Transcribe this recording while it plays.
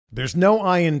There's no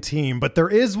I in team, but there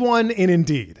is one in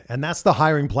Indeed, and that's the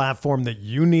hiring platform that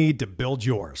you need to build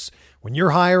yours. When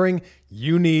you're hiring,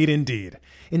 you need Indeed.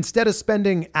 Instead of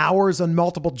spending hours on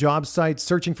multiple job sites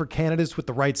searching for candidates with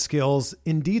the right skills,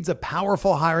 Indeed's a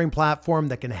powerful hiring platform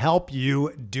that can help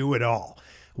you do it all.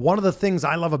 One of the things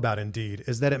I love about Indeed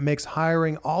is that it makes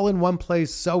hiring all in one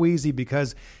place so easy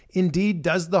because Indeed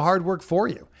does the hard work for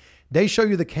you. They show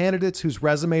you the candidates whose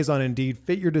resumes on Indeed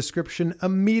fit your description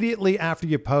immediately after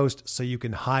you post so you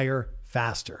can hire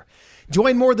faster.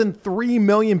 Join more than 3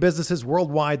 million businesses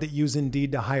worldwide that use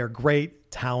Indeed to hire great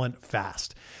talent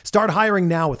fast. Start hiring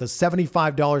now with a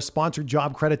 $75 sponsored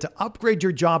job credit to upgrade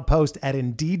your job post at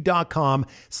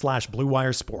Indeed.com/Blue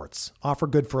Wire Sports. Offer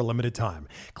good for a limited time.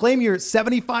 Claim your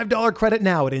 $75 credit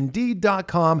now at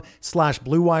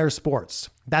Indeed.com/Blue Wire Sports.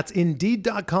 That's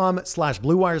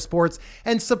Indeed.com/Blue Wire Sports,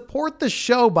 and support the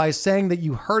show by saying that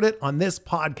you heard it on this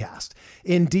podcast.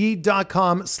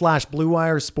 Indeed.com/Blue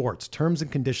Wire Sports. Terms and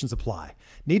conditions apply.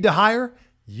 Need to hire?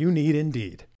 You need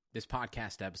Indeed. This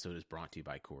podcast episode is brought to you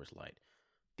by Coors Light.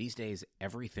 These days,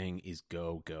 everything is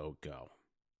go, go, go.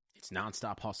 It's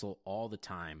nonstop hustle all the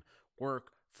time.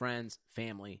 Work, friends,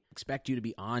 family, expect you to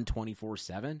be on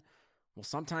 24/7? Well,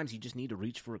 sometimes you just need to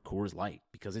reach for a Coors Light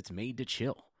because it's made to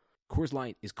chill. Coors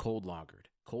Light is cold lagered,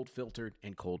 cold filtered,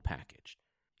 and cold packaged.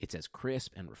 It's as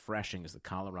crisp and refreshing as the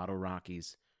Colorado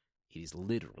Rockies. It is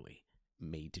literally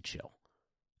made to chill.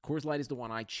 Coors Light is the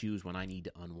one I choose when I need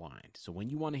to unwind. So when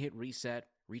you want to hit reset,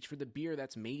 reach for the beer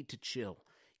that's made to chill.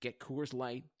 Get Coors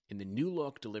Light in the new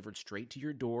look delivered straight to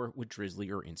your door with Drizzly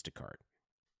or Instacart.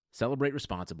 Celebrate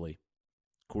responsibly.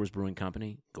 Coors Brewing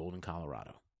Company, Golden,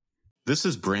 Colorado. This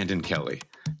is Brandon Kelly,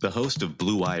 the host of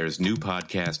Blue Wire's new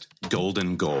podcast,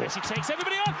 Golden Goal. Messi takes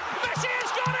everybody on. Messi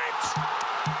has got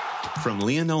it! From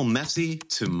Lionel Messi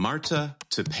to Marta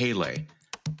to Pele,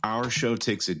 our show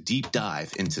takes a deep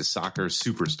dive into soccer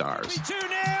superstars. 2-0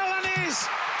 and is.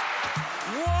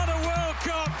 What a World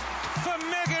Cup for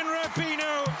Megan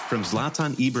Rapinoe. From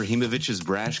Zlatan Ibrahimovic's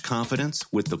brash confidence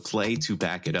with the play to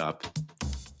back it up,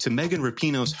 to Megan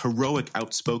Rapinoe's heroic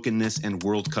outspokenness and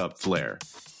World Cup flair.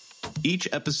 Each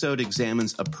episode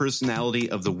examines a personality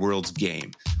of the world's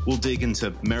game. We'll dig into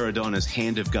Maradona's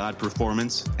Hand of God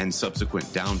performance and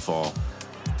subsequent downfall,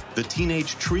 the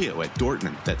teenage trio at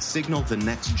Dortmund that signaled the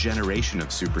next generation of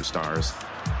superstars,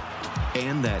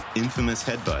 and that infamous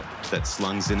headbutt that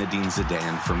slung Zinedine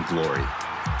Zidane from glory.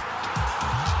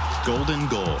 Golden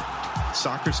Goal,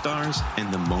 soccer stars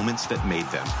and the moments that made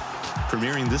them.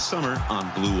 Premiering this summer on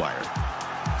Blue Wire.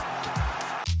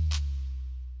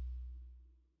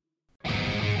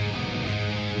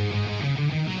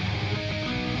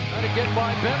 Get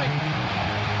by Benning.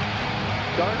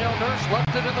 Darnell Nurse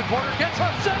left it in the corner, gets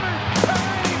up center.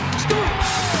 Perry,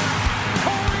 scores!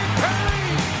 Corey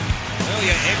Perry!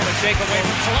 Ilya able to shake away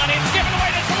from Solani. It's given away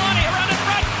to Solani around in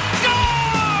front.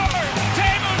 Score!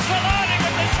 Teemu Solani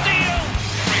with the steal.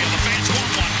 And the fans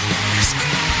want one.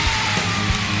 Score!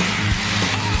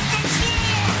 Off the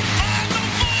floor! On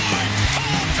the board!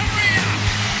 Paul Kariya!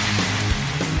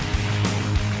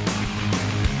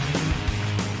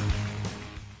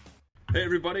 Hey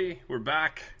everybody, we're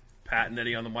back. Pat and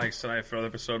Eddie on the mics tonight for another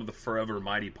episode of the Forever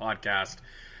Mighty podcast.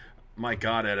 My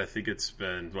God, Ed, I think it's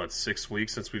been, 6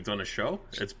 weeks since we've done a show?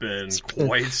 It's been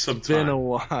quite some time. It's been a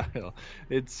while.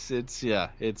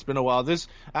 It's been a while. There's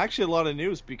actually a lot of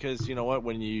news because, you know what,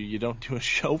 when you don't do a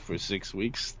show for 6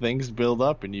 weeks, things build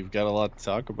up and you've got a lot to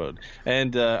talk about.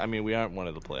 And, we aren't one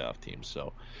of the playoff teams,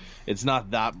 so it's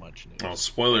not that much news. Oh,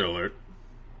 spoiler alert.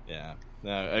 Yeah.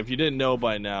 Now, if you didn't know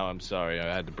by now, I'm sorry. I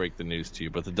had to break the news to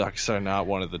you, but the Ducks are not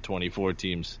one of the 24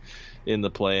 teams in the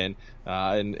play-in,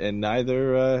 and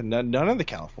neither none of the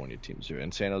California teams are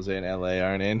in. San Jose and LA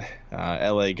aren't in.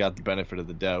 LA got the benefit of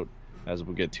the doubt, as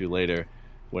we'll get to later,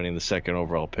 winning the second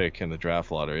overall pick in the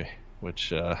draft lottery,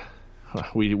 which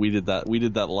we did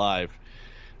that live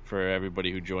for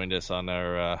everybody who joined us on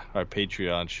our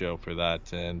Patreon show for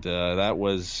that, and that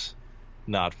was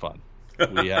not fun.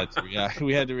 We had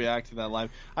to react to that live.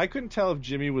 I couldn't tell if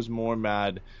Jimmy was more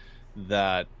mad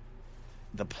that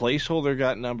the placeholder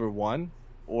got number 1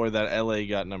 or that LA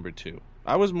got number 2.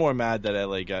 I was more mad that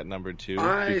LA got number 2.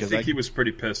 I think he was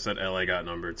pretty pissed that LA got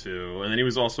number 2, and then he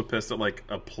was also pissed at like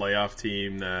a playoff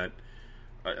team that,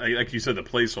 like you said, the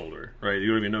placeholder, right? You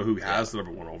don't even know who has the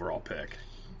number 1 overall pick.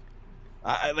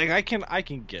 I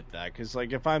can get that because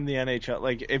if I'm the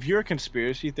NHL, if you're a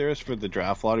conspiracy theorist for the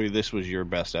draft lottery, this was your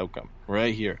best outcome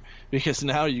right here, because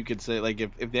now you could say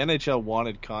if the NHL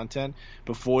wanted content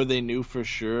before they knew for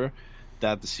sure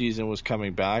that the season was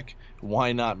coming back,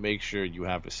 why not make sure you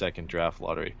have a second draft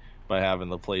lottery by having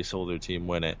the placeholder team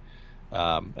win it?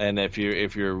 And if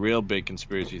you're a real big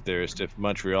conspiracy theorist, if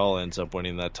Montreal ends up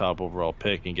winning that top overall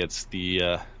pick and gets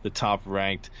the top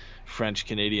ranked French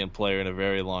Canadian player in a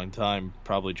very long time,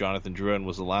 probably Jonathan Drouin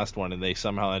was the last one, and they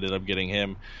somehow ended up getting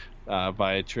him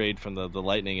by a trade from the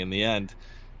Lightning in the end,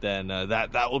 then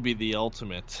that will be the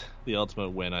ultimate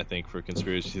win, I think, for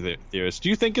conspiracy theorists. Do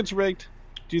you think it's rigged?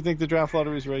 Do you think the draft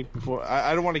lottery is rigged? Before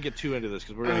I don't want to get too into this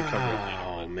because we're going to cover it.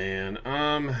 Oh man,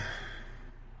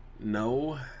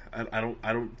 no. I don't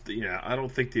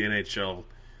think the NHL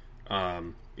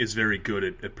is very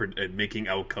good at making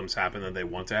outcomes happen that they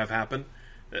want to have happen.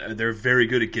 They're very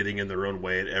good at getting in their own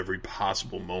way at every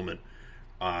possible moment.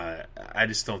 I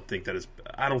just don't think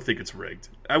I don't think it's rigged.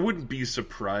 I wouldn't be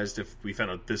surprised if we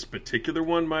found out this particular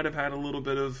one might have had a little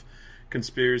bit of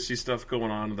conspiracy stuff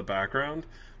going on in the background,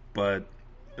 but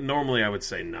normally I would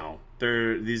say no.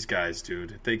 These guys,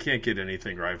 dude, they can't get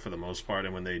anything right for the most part,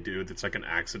 and when they do, it's like an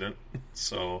accident.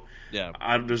 So yeah,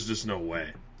 there's just no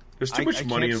way. There's too much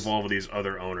money involved with these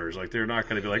other owners. Like, they're not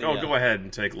going to be like, go ahead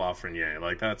and take Lafreniere.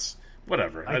 Like, that's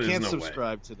whatever. I can't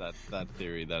subscribe to that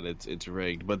theory that it's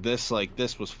rigged. But this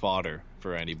was fodder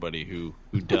for anybody who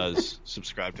does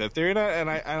subscribe to that theory. And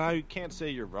I can't say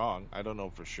you're wrong. I don't know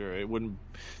for sure. It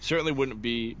certainly wouldn't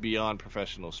be beyond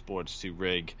professional sports to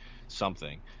rig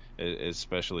something,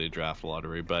 especially a draft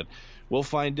lottery. But we'll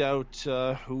find out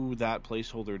who that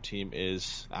placeholder team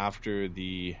is after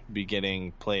the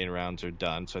beginning play-in rounds are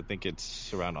done. So I think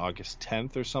it's around August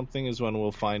 10th or something is when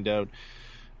we'll find out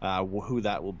who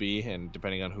that will be, and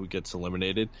depending on who gets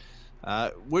eliminated.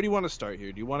 Where do you want to start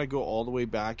here? Do you want to go all the way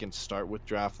back and start with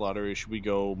draft lottery, or should we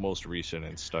go most recent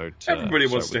and start? Everybody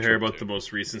wants to hear about the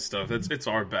most recent stuff. It's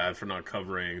our bad for not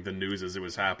covering the news as it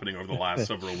was happening over the last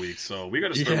several weeks. So we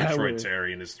got to start with Troy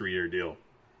Terry and his 3-year deal.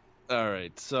 All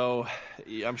right, so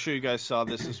I'm sure you guys saw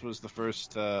this. This was the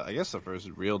first, the first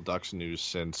real Ducks news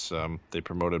since they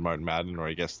promoted Martin Madden, or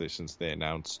I guess since they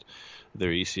announced their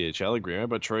ECHL agreement.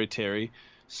 But Troy Terry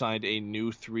signed a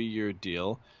new 3-year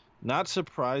deal. Not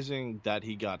surprising that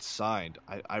he got signed.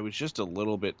 I was just a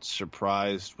little bit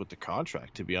surprised with the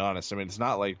contract, to be honest. I mean, it's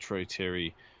not like Troy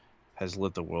Terry has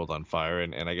lit the world on fire,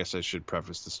 and I guess I should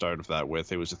preface the start of that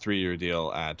with it was a 3-year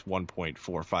deal at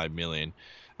 $1.45 million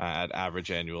at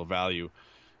average annual value.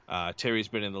 Terry's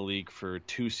been in the league for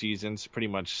 2 seasons, pretty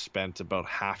much spent about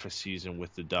half a season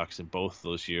with the Ducks in both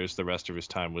those years. The rest of his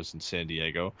time was in San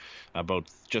Diego, about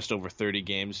just over 30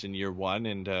 games in year 1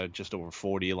 and just over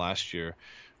 40 last year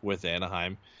with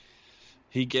Anaheim.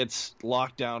 He gets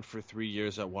locked down for 3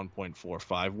 years at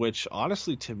 1.45, which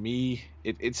honestly to me,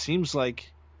 it seems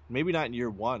like maybe not in year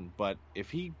 1, but if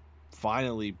he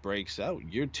finally breaks out,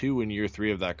 year 2 and year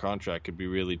 3 of that contract could be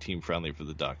really team friendly for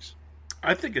the Ducks.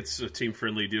 I think it's a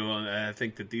team-friendly deal, and I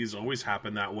think that these always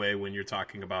happen that way when you're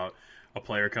talking about a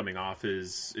player coming off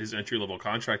his entry-level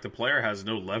contract. The player has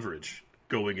no leverage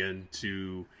going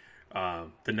into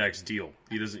the next deal.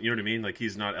 He doesn't, you know what I mean? Like,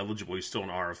 he's not eligible. He's still an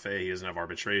RFA. He doesn't have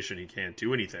arbitration. He can't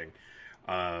do anything.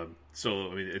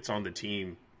 So, I mean, it's on the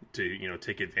team to,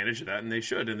 take advantage of that, and they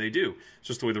should, and they do. It's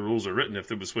just the way the rules are written.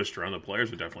 If it was switched around, the players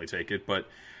would definitely take it. But,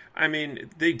 I mean,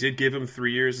 they did give him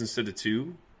 3 years instead of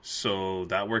 2. So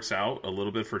that works out a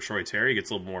little bit for Troy Terry. He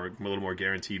gets a little more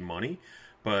guaranteed money.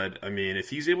 But I mean, if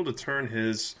he's able to turn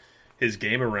his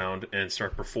game around and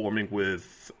start performing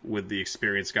with the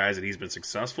experienced guys that he's been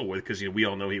successful with, because we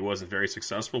all know he wasn't very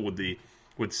successful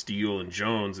with Steele and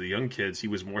Jones, the young kids. He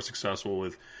was more successful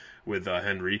with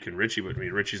Henrique and Richie, but I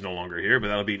mean, Richie's no longer here, but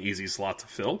that'll be an easy slot to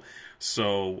fill.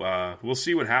 So we'll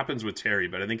see what happens with Terry,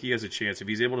 but I think he has a chance. If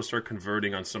he's able to start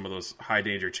converting on some of those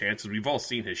high-danger chances, we've all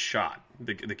seen his shot.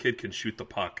 The kid can shoot the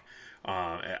puck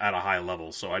at a high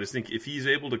level. So I just think if he's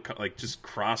able to just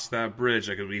cross that bridge,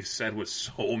 like we've said with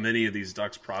so many of these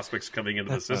Ducks prospects coming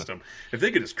into the system, if they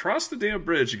could just cross the damn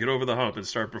bridge and get over the hump and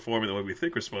start performing the way we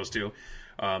think we're supposed to,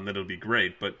 then it'll be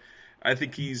great. But I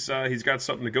think he's got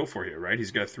something to go for here, right?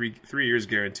 He's got three years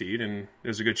guaranteed, and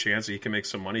there's a good chance that he can make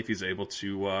some money if he's able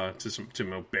to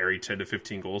bury 10 to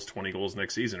 15 goals, 20 goals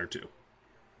next season or two.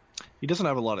 He doesn't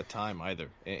have a lot of time either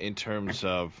in terms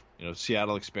of,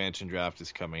 Seattle expansion draft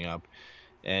is coming up,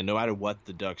 and no matter what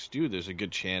the Ducks do, there's a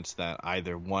good chance that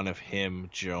either one of him,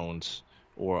 Jones,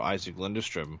 or Isaac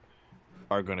Lindstrom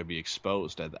are going to be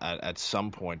exposed at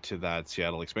some point to that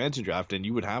Seattle expansion draft, and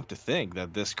you would have to think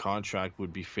that this contract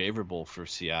would be favorable for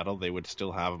Seattle. They would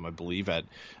still have him, I believe, at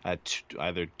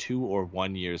either 2 or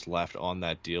 1 years left on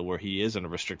that deal, where he is a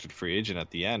restricted free agent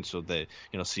at the end, so that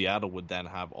Seattle would then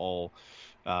have all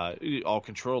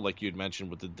control, like you'd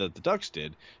mentioned, what the Ducks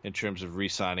did in terms of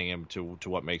re-signing him to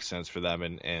what makes sense for them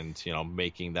and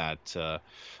making that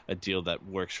a deal that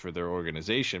works for their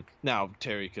organization. Now,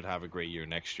 Terry could have a great year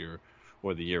next year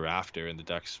or the year after, and the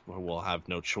Ducks will have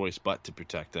no choice but to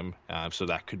protect him. So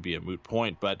that could be a moot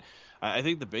point. But I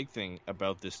think the big thing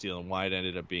about this deal and why it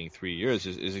ended up being 3 years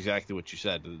is exactly what you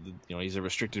said. He's a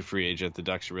restricted free agent. The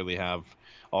Ducks really have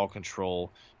all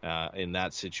control in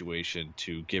that situation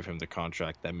to give him the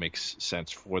contract that makes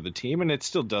sense for the team, and it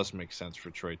still does make sense for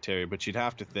Troy Terry. But you'd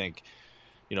have to think,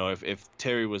 if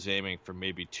Terry was aiming for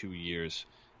maybe 2 years,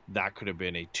 that could have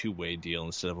been a two-way deal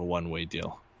instead of a one-way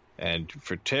deal. And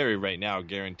for Terry right now,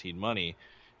 guaranteed money,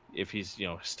 if he's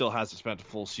still hasn't spent a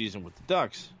full season with the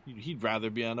Ducks, he'd rather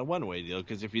be on a one-way deal,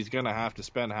 because if he's going to have to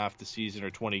spend half the season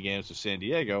or 20 games with San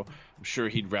Diego, I'm sure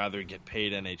he'd rather get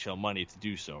paid NHL money to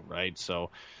do so, right? So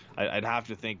I'd have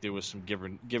to think there was some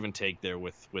give and take there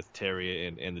with Terry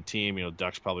and the team.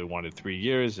 Ducks probably wanted 3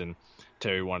 years, and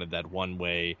Terry wanted that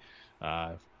one-way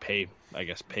pay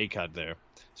cut there.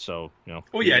 So,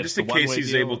 Oh yeah, just in case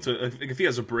he's able to, if he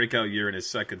has a breakout year in his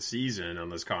second season on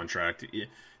this contract,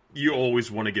 you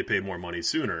always want to get paid more money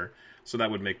sooner. So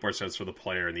that would make more sense for the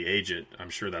player and the agent. I'm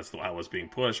sure that's how it was being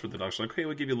pushed. But the Ducks were like, hey,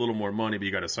 we'll give you a little more money, but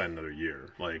you got to sign another year.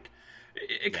 Like,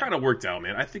 it kind of worked out,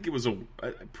 man. I think it was a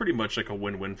pretty much like a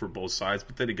win-win for both sides.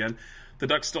 But then again, the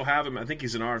Ducks still have him. I think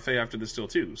he's an RFA after this deal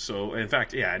too. So, in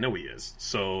fact, yeah, I know he is.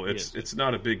 So it's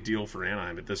not a big deal for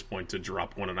Anaheim at this point to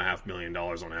drop $1.5 million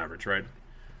on average, right?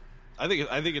 I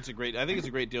think it's a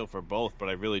great deal for both, but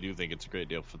I really do think it's a great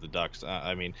deal for the Ducks.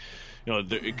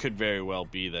 It could very well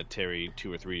be that Terry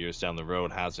 2 or 3 years down the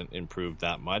road hasn't improved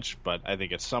that much, but I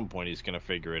think at some point he's going to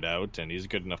figure it out, and he's a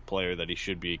good enough player that he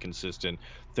should be a consistent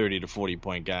 30 to 40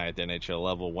 point guy at the NHL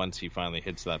level once he finally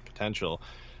hits that potential.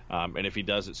 And if he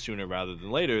does it sooner rather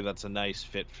than later, that's a nice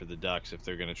fit for the Ducks if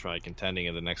they're going to try contending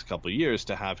in the next couple of years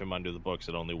to have him under the books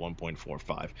at only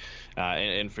 1.45.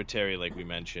 And for Terry, like we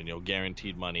mentioned,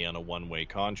 guaranteed money on a one-way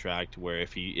contract where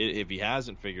if he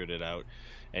hasn't figured it out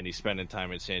and he's spending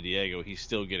time in San Diego, he's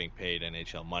still getting paid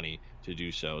NHL money to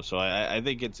do so. So I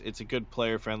think it's a good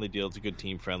player-friendly deal. It's a good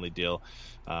team-friendly deal.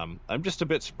 I'm just a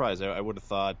bit surprised. I would have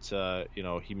thought,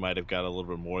 he might have got a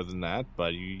little bit more than that.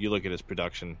 But you look at his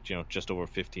production, just over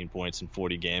 15 points in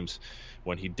 40 games.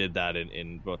 When he did that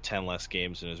in about 10 less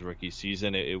games in his rookie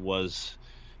season, it was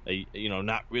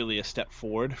not really a step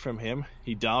forward from him.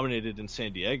 He dominated in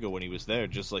San Diego when he was there,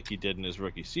 just like he did in his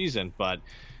rookie season. But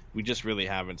we just really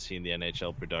haven't seen the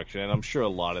NHL production, and I'm sure a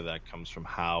lot of that comes from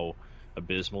how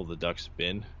abysmal the Ducks have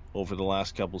been over the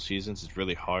last couple seasons. It's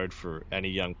really hard for any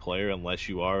young player, unless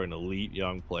you are an elite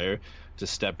young player, to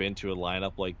step into a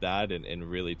lineup like that and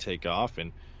really take off.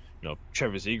 And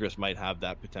Trevor Zegras might have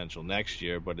that potential next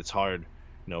year, but it's hard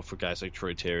for guys like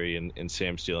Troy Terry and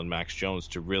Sam Steele and Max Jones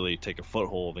to really take a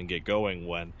foothold and get going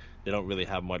when they don't really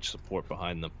have much support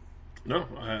behind them. No,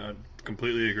 I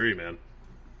completely agree, man.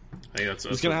 I think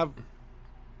he's gonna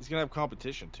have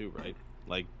competition too, right?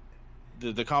 Like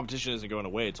the competition isn't going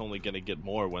away. It's only going to get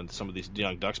more when some of these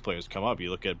young Ducks players come up. You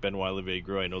look at Benoit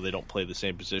Lavegru. I know they don't play the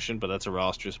same position, but that's a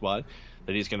roster spot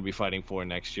that he's going to be fighting for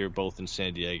next year, both in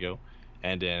San Diego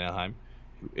and Anaheim.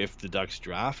 If the Ducks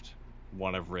draft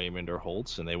one of Raymond or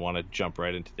Holtz and they want to jump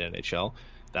right into the NHL,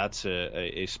 that's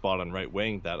a spot on right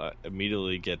wing that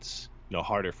immediately gets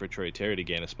harder for Troy Terry to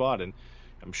gain a spot. And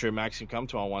I'm sure Maxime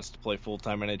Comtois wants to play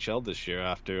full-time NHL this year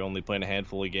after only playing a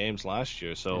handful of games last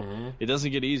year. So It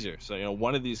doesn't get easier. So,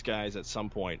 one of these guys at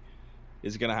some point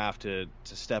is going to have to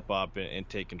step up and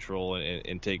take control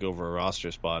and take over a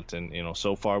roster spot. And,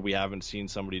 so far we haven't seen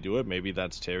somebody do it. Maybe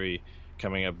that's Terry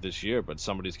coming up this year, but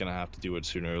somebody's going to have to do it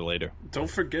sooner or later. Don't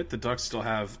forget the Ducks still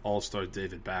have all-star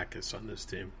David Backes on this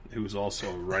team, who's also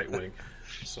a right wing.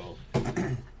 So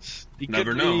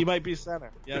never know. He might be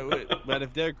center. Yeah, but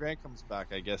if Derek Grant comes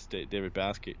back, I guess David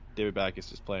Backes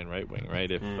is playing right wing,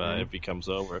 right? If he comes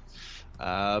over.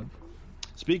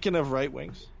 Speaking of right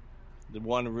wings, the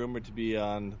one rumored to be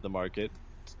on the market,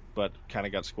 but kind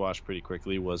of got squashed pretty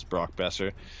quickly, was Brock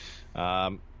Boeser.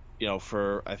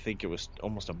 For I think it was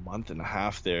almost a month and a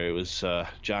half there, it was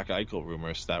Jack Eichel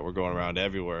rumors that were going around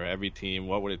everywhere. Every team,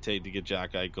 what would it take to get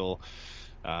Jack Eichel?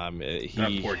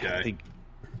 That poor guy.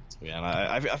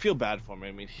 I feel bad for him.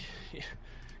 I mean,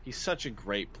 he's such a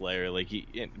great player.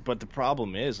 But the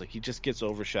problem is, he just gets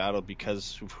overshadowed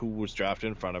because of who was drafted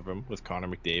in front of him with Connor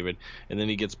McDavid, and then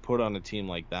he gets put on a team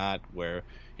like that where,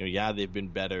 they've been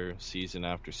better season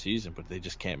after season, but they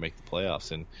just can't make the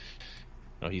playoffs. And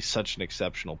he's such an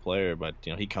exceptional player, but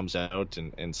he comes out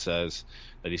and says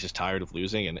that he's just tired of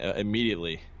losing, and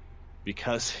immediately,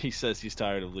 because he says he's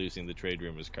tired of losing, the trade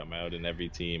rumors come out, and every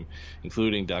team,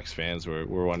 including Ducks fans, were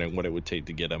wondering what it would take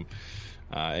to get him.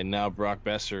 And now Brock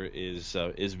Boeser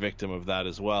is victim of that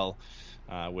as well.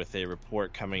 with a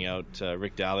report coming out.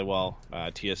 Rick Dhaliwal,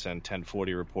 TSN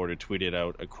 1040 reporter, tweeted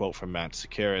out a quote from Matt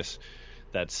Sakaris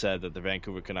that said that the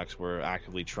Vancouver Canucks were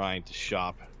actively trying to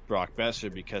shop Brock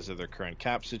Boeser because of their current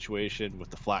cap situation with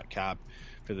the flat cap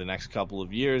for the next couple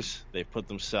of years. They've put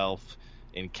themselves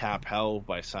in cap hell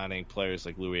by signing players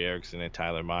like Louis Eriksson and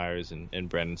Tyler Myers and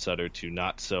Brendan Sutter to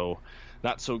not so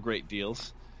great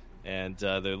deals. And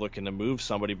they're looking to move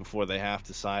somebody before they have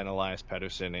to sign Elias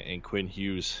Pettersson and Quinn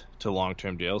Hughes to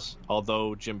long-term deals.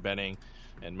 Although Jim Benning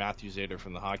and Matthew Zader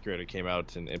from the Hockey Writer came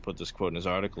out and put this quote in his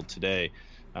article today,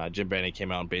 Jim Benning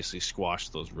came out and basically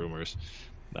squashed those rumors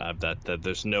that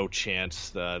there's no chance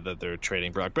that they're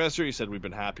trading Brock Boeser. He said, "We've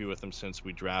been happy with him since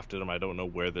we drafted him. I don't know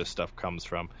where this stuff comes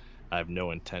from. I have no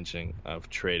intention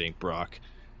of trading Brock."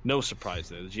 No surprise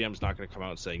there. The GM's not going to come out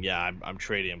and saying, "Yeah, I'm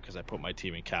trading him because I put my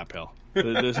team in cap hell."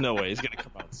 There's no way he's going to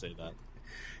come out and say that.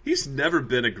 He's never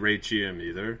been a great GM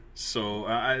either, so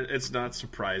it's not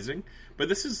surprising. But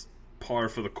this is par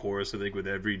for the course, I think, with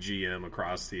every GM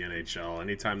across the NHL.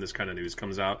 Anytime this kind of news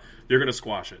comes out, you're going to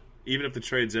squash it. Even if the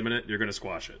trade's imminent, you're going to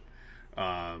squash it.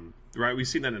 Right? We've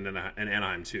seen that in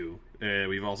Anaheim too. And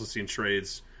we've also seen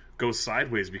trades go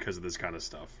sideways because of this kind of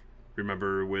stuff.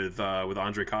 Remember with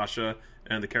Andre Kasha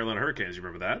and the Carolina Hurricanes? You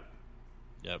remember that?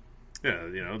 Yep.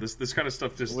 Yeah, this kind of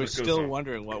stuff just we're goes still on.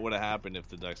 wondering what would have happened if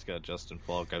the Ducks got Justin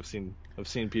Falk. I've seen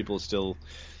people still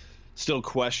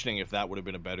questioning if that would have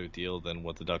been a better deal than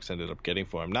what the Ducks ended up getting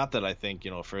for him. Not that I think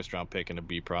a first round pick and a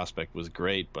B prospect was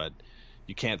great, but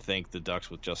you can't think the Ducks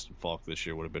with Justin Falk this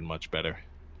year would have been much better.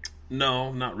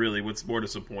 No, not really. What's more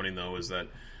disappointing though is that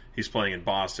he's playing in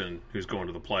Boston, who's going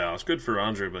to the playoffs. Good for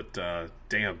Andre, but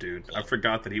damn, dude, I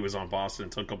forgot that he was on Boston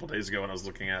until a couple days ago, and I was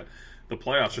looking at the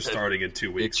playoffs are starting in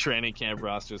 2 weeks. The training camp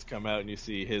rosters come out, and you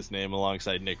see his name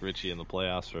alongside Nick Ritchie in the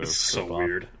playoffs. It's so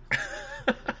weird.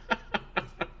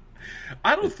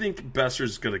 I don't think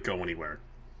Boeser's going to go anywhere.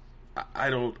 I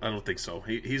don't think so.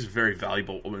 He's very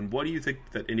valuable. I mean, what do you think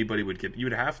that anybody would give? It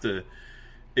would have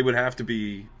to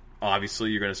be, obviously,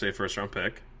 you're going to say first round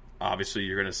pick. Obviously,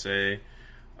 you're going to say,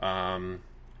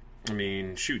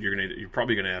 you're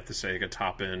probably going to have to say like a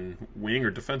top end wing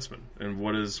or defenseman. And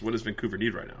what does Vancouver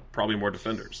need right now? Probably more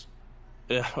defenders.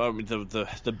 Yeah, I mean,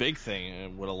 the big thing,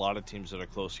 and what a lot of teams that are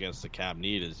close against the cap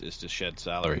need is to shed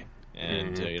salary.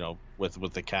 And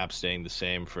with the cap staying the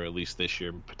same for at least this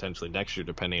year, potentially next year,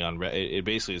 depending on it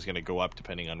basically is going to go up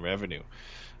depending on revenue.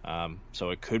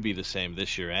 So it could be the same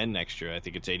this year and next year. I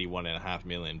think it's $81.5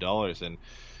 million, and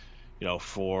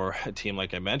for a team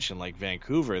like I mentioned, like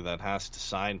Vancouver, that has to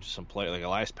sign some player like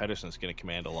Elias Pettersson is going to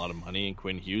command a lot of money, and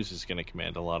Quinn Hughes is going to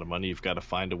command a lot of money. You've got to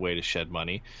find a way to shed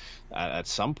money at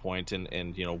some point,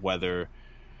 and whether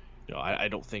I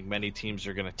don't think many teams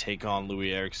are going to take on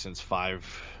Louis Eriksson's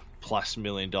 $5+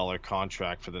 million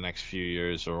contract for the next few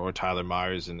years, or Tyler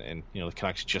Myers, and the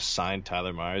Canucks just signed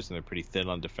Tyler Myers, and they're pretty thin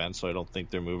on defense, so I don't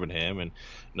think they're moving him, and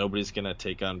nobody's going to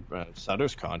take on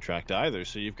Sutter's contract either.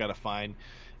 So you've got to find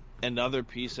another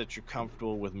piece that you're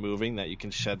comfortable with moving, that you can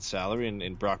shed salary,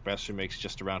 and Brock Boeser makes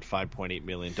just around $5.8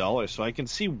 million. So I can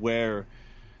see where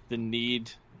the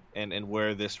need and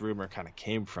where this rumor kind of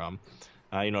came from.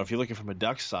 If you're looking from a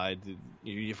Ducks side,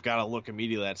 you've got to look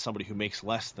immediately at somebody who makes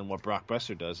less than what Brock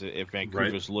Boeser does. If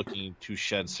Vancouver's looking to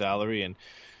shed salary, and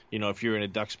if you're in a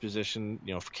Ducks position,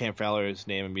 if Cam Fowler's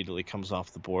name immediately comes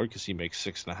off the board because he makes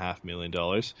 $6.5 million.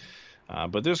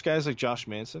 But there's guys like Josh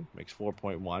Manson, makes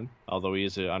 4.1, although he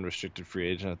is an unrestricted free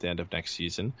agent at the end of next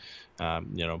season.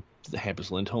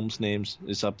 Hampus Lindholm's name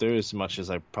is up there, as much as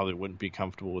I probably wouldn't be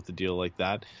comfortable with a deal like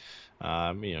that.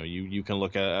 You can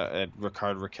look at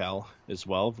Rickard Rakell as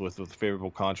well with a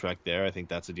favorable contract there. I think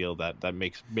that's a deal that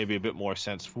makes maybe a bit more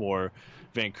sense for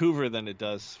Vancouver than it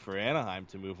does for Anaheim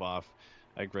to move off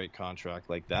a great contract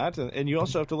like that. And you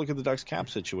also have to look at the Ducks cap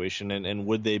situation, and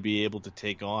would they be able to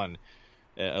take on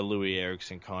a Louis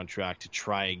Eriksson contract to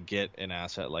try and get an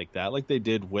asset like that, like they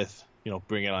did with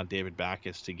bringing on David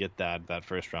Backes to get that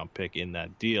first round pick in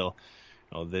that deal.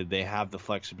 They have the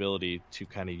flexibility to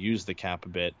kind of use the cap a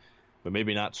bit, but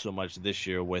maybe not so much this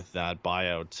year with that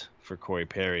buyout for Corey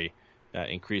Perry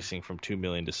increasing from $2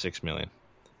 million to $6 million.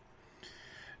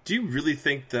 Do you really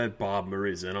think that Bob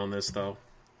Murray's in on this, though?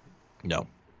 No.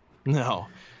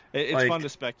 It's fun to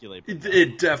speculate.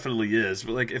 It definitely is.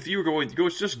 But if you were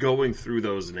just going through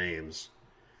those names,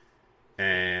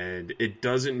 and it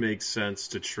doesn't make sense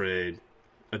to trade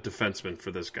a defenseman for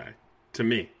this guy. To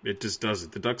me, it just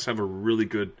doesn't. The Ducks have a really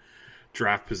good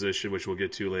draft position, which we'll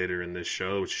get to later in this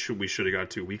show, which we should have got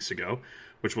 2 weeks ago,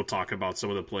 which we'll talk about some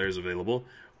of the players available.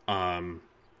 They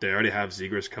already have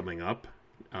Zegras coming up.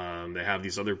 They have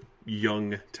these other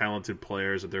young, talented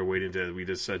players that they're waiting to, we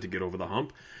just said, to get over the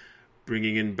hump.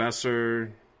 bringing in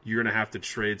Boeser, you're going to have to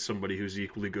trade somebody who's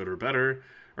equally good or better,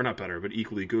 or not better, but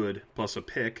equally good, plus a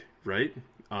pick, right?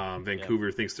 Vancouver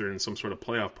thinks they're in some sort of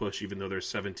playoff push, even though they're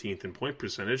 17th in point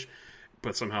percentage,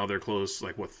 but somehow they're close,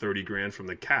 like, $30,000 from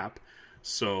the cap.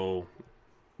 So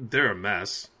they're a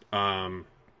mess. I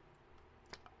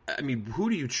mean, who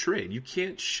do you trade? You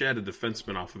can't shed a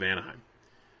defenseman off of Anaheim.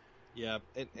 Yeah,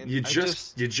 and you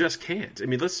just can't. I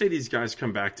mean, let's say these guys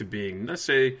come back to being, let's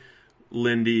say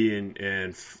Lindy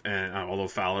and although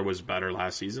Fowler was better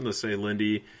last season, let's say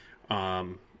Lindy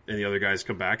and the other guys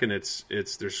come back and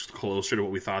they're closer to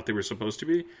what we thought they were supposed to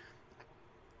be.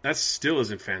 That still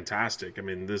isn't fantastic. I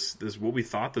mean, this what we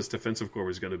thought this defensive core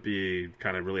was going to be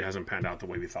kind of really hasn't panned out the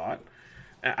way we thought.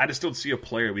 I just don't see a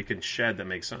player we can shed that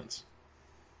makes sense.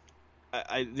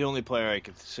 The only player I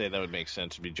could say that would make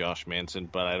sense would be Josh Manson,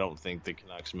 but I don't think the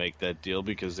Canucks make that deal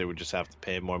because they would just have to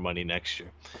pay more money next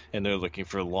year. And they're looking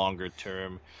for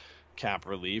longer-term cap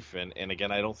relief. And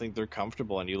again, I don't think they're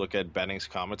comfortable. And you look at Benning's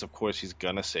comments, of course he's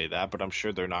going to say that, but I'm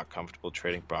sure they're not comfortable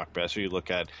trading Brock Boeser. You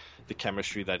look at the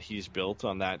chemistry that he's built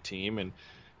on that team, and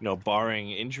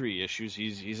barring injury issues,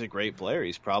 he's a great player.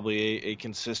 He's probably a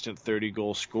consistent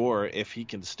 30-goal scorer if he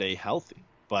can stay healthy.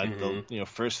 But the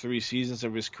first 3 seasons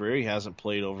of his career, he hasn't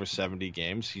played over 70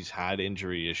 games. He's had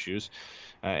injury issues,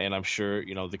 and I'm sure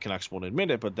the Canucks won't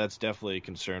admit it, but that's definitely a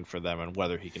concern for them and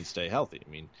whether he can stay healthy.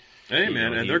 I mean, hey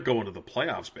man, and they're going to the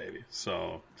playoffs, baby.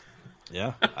 So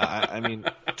yeah, I mean,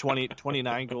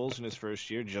 29 goals in his first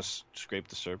year, just scraped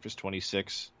the surface.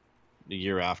 26 the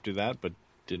year after that, but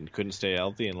couldn't stay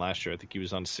healthy. And last year, I think he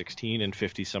was on 16 in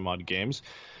 50 some odd games,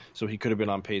 so he could have been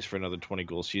on pace for another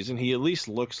 20-goal season. He at least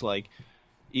looks like,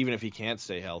 even if he can't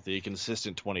stay healthy, a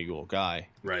consistent 20-goal guy,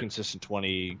 right? Consistent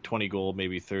 20 goal,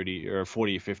 maybe 30 or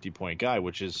 40 or 50-point guy,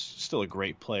 which is still a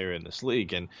great player in this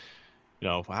league. And,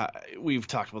 we've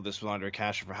talked about this with Andre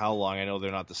Kasher for how long. I know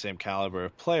they're not the same caliber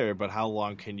of player, but how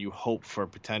long can you hope for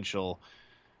potential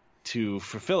to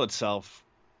fulfill itself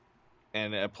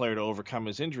and a player to overcome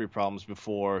his injury problems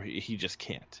before he just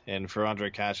can't? And for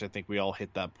Andre Kasher, I think we all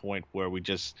hit that point where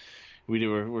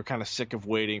we're kind of sick of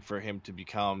waiting for him to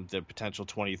become the potential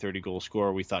 20, 30-goal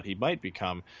scorer we thought he might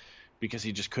become, because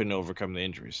he just couldn't overcome the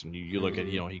injuries. And you look at,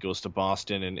 he goes to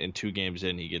Boston, and 2 games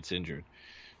in, he gets injured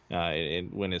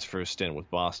and when his first stint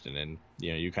with Boston. And,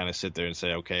 you kind of sit there and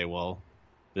say, okay, well,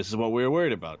 this is what we were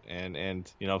worried about. And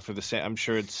for the same, I'm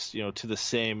sure it's, to the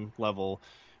same level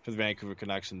for the Vancouver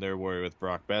Canucks and their worry with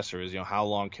Brock Boeser is, how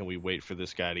long can we wait for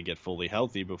this guy to get fully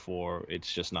healthy before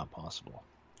it's just not possible?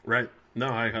 Right. No,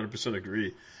 I 100%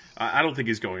 agree. I don't think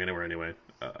he's going anywhere anyway.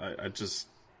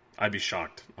 I'd be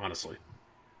shocked, honestly.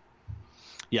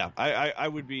 Yeah,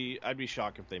 I'd be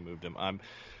shocked if they moved him.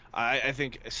 I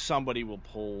think somebody will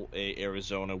pull a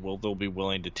Arizona. They'll be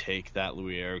willing to take that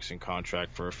Louis Eriksson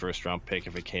contract for a first-round pick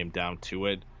if it came down to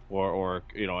it, or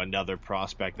another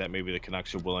prospect that maybe the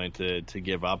Canucks are willing to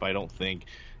give up. I don't think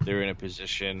they're in a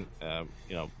position.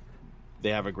 They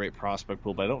have a great prospect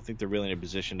pool, but I don't think they're really in a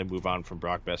position to move on from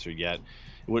Brock Boeser yet.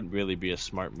 It wouldn't really be a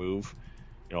smart move.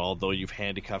 Although you've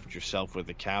handcuffed yourself with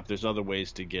the cap, there's other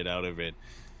ways to get out of it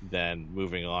than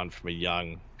moving on from a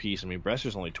young piece. I mean,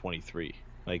 Boeser's only 23.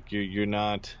 Like, you're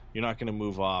not going to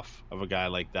move off of a guy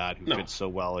like that who fits so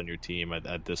well in your team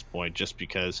at this point, just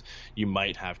because you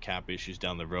might have cap issues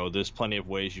down the road. There's plenty of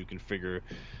ways you can figure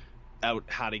out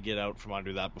how to get out from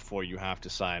under that before you have to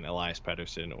sign Elias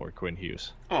Pettersson or Quinn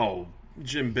Hughes. Oh,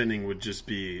 Jim Benning would just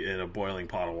be in a boiling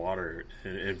pot of water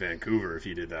in Vancouver if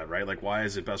he did that, right? Like, why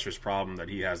is it Boeser's problem that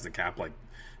he has his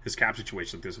cap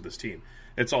situation like this with his team?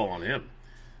 It's all on him.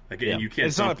 Like, and you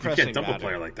can't dump a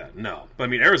player like that. No, but I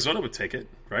mean, Arizona would take it,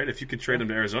 right? If you could trade him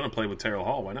to Arizona, play with Taylor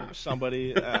Hall, why not?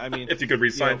 Somebody, I mean, if you could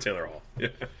re-sign Taylor Hall.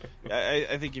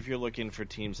 I think if you're looking for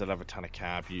teams that have a ton of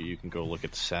cap, you can go look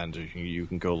at the Sens, or you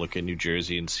can go look at New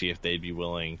Jersey and see if they'd be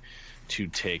willing to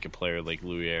take a player like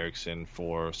Louis Eriksson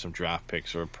for some draft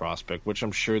picks or a prospect, which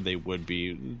I'm sure they would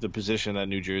be. The position that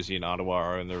New Jersey and Ottawa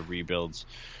are in their rebuilds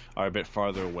are a bit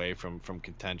farther away from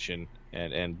contention,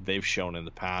 and they've shown in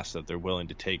the past that they're willing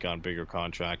to take on bigger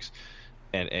contracts,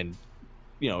 and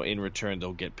in return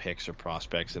they'll get picks or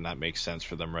prospects, and that makes sense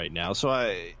for them right now.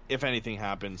 So if anything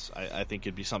happens, I think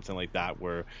it'd be something like that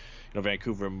where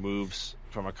Vancouver moves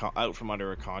out from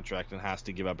under a contract and has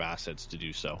to give up assets to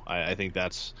do so. I think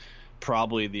that's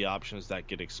probably the options that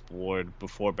get explored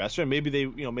before Boeser. And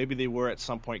maybe they were at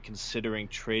some point considering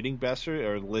trading Boeser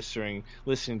or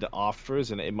listening to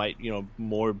offers, and it might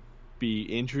more be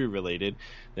injury related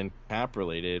than cap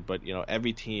related. But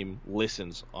every team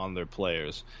listens on their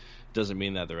players, doesn't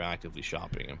mean that they're actively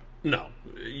shopping him. No,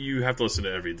 you have to listen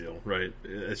to every deal, right?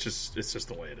 It's just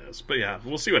the way it is. But yeah,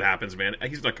 we'll see what happens, man.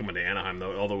 He's not coming to Anaheim,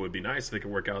 though, although it would be nice if they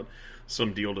could work out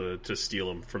some deal to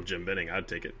steal him from Jim Benning. I'd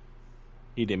take it.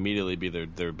 He'd immediately be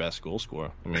their best goal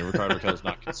scorer. I mean, Rickard Rakell's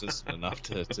not consistent enough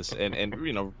to and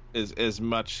you know, as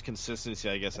much consistency,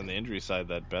 I guess, on the injury side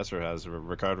that Boeser has,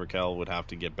 Rickard Rakell would have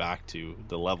to get back to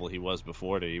the level he was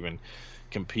before to even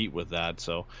compete with that.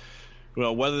 So,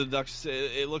 well, whether the Ducks,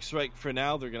 it looks like for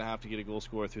now they're going to have to get a goal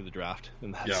scorer through the draft,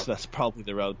 and that's probably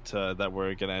the route that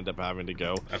we're going to end up having to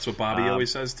go. That's what Bobby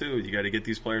always says too. You got to get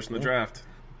these players from the draft.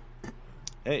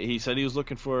 Hey, he said he was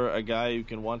looking for a guy who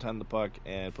can one-time the puck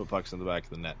and put pucks in the back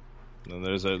of the net. And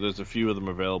there's a few of them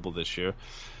available this year.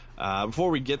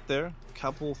 Before we get there, a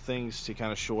couple things to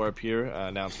kind of shore up here.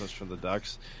 Announcements from the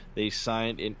Ducks. They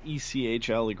signed an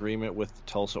ECHL agreement with the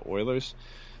Tulsa Oilers.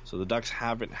 So the Ducks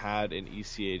haven't had an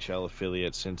ECHL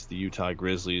affiliate since the Utah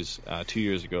Grizzlies 2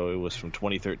 years ago. It was from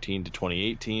 2013 to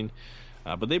 2018.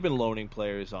 But they've been loaning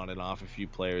players on and off, a few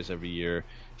players every year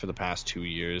for the past 2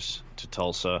 years to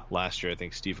Tulsa. Last year, I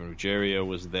think Stephen Ruggiero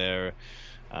was there.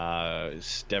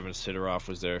 Devin Sidoroff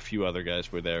was there. A few other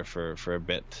guys were there for a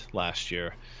bit last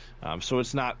year. So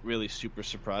it's not really super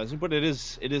surprising, but it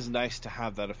is nice to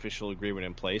have that official agreement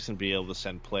in place and be able to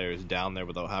send players down there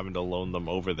without having to loan them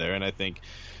over there. And I think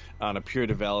on a pure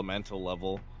developmental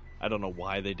level, I don't know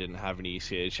why they didn't have an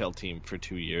ECHL team for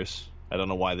 2 years. I don't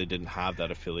know why they didn't have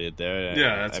that affiliate there.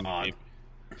 Yeah, that's odd.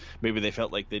 Maybe they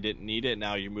felt like they didn't need it.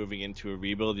 Now you're moving into a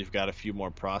rebuild. You've got a few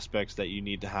more prospects that you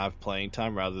need to have playing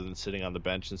time rather than sitting on the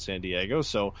bench in San Diego.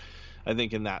 So I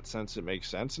think in that sense it makes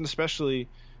sense. And especially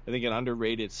I think an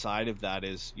underrated side of that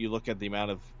is you look at the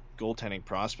amount of goaltending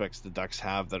prospects the Ducks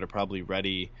have that are probably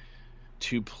ready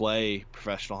to play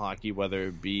professional hockey, whether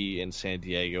it be in San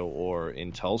Diego or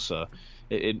in Tulsa.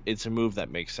 It's a move that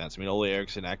makes sense. I mean, Ole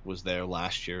Eriksson Ek was there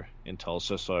last year in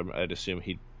Tulsa, so I'd assume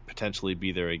he'd potentially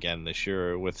be there again this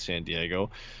year with San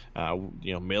Diego.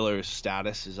 Miller's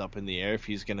status is up in the air if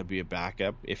he's going to be a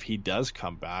backup. If he does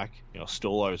come back,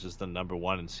 Stolarz is the number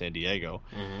one in San Diego,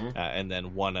 and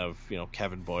then one of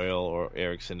Kevin Boyle or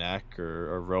Eriksson Ek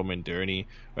or Roman Durney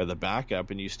are the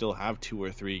backup, and you still have 2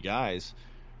 or 3 guys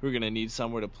who are going to need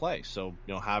somewhere to play. So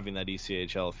having that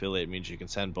ECHL affiliate means you can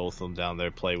send both of them down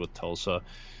there, play with Tulsa,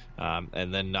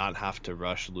 and then not have to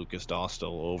rush Lucas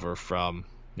Dostal over from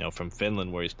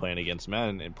Finland where he's playing against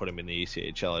men and put him in the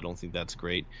ECHL. I don't think that's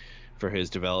great for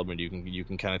his development. You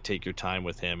can kind of take your time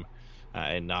with him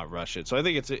and not rush it. So I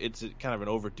think it's a kind of an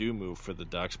overdue move for the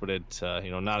Ducks, but it's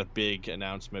not a big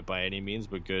announcement by any means,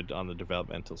 but good on the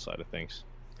developmental side of things.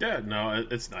 Yeah, no,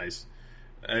 it's nice.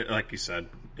 Like you said,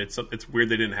 it's weird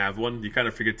they didn't have one. You kind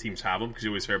of figure teams have them because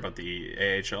you always hear about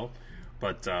the AHL,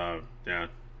 but yeah,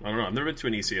 I don't know. I've never been to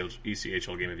an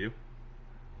ECHL game. Have you?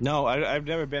 No, I've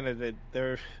never been.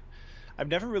 I've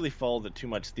never really followed it too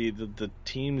much. The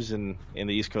teams in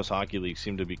the East Coast Hockey League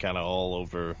seem to be kind of all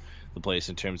over the place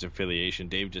in terms of affiliation.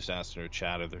 Dave just asked in our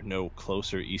chat, are there no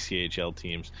closer ECHL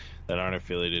teams that aren't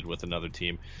affiliated with another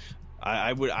team?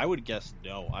 I would guess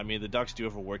no. I mean, the Ducks do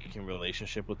have a working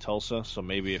relationship with Tulsa, so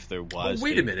maybe if there was...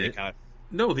 wait a minute.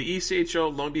 No, the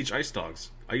ECHL Long Beach Ice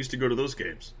Dogs. I used to go to those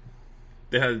games.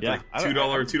 They had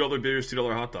 $2 beers,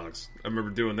 $2 hot dogs. I remember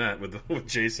doing that with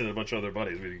Jason and a bunch of other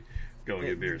buddies. We'd go and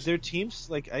get beers. Their teams,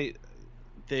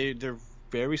 they're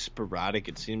very sporadic.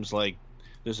 It seems like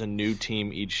there's a new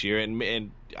team each year,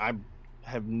 and I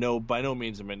have by no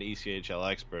means I'm an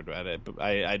ECHL expert at it, but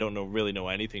I don't really know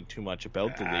anything too much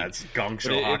about the league. It's gong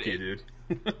show hockey, dude.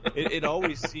 It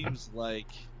always seems like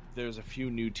there's a few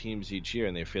new teams each year,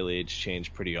 and the affiliates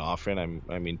change pretty often.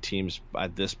 I mean, teams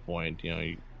at this point,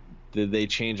 they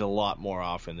change a lot more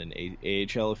often than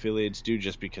AHL affiliates do,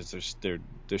 just because they're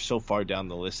so far down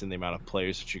the list in the amount of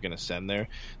players that you're going to send there.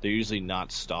 They're usually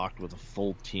not stocked with a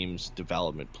full team's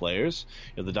development players.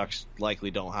 The Ducks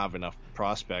likely don't have enough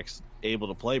prospects able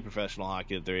to play professional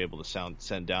hockey that they're able to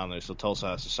send down there. So Tulsa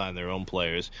has to sign their own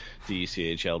players to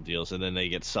ECHL deals, and then they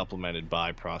get supplemented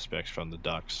by prospects from the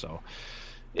Ducks. So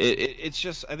it's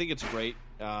just, I think it's great,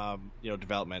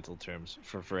 developmental terms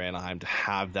for Anaheim to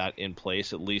have that in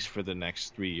place, at least for the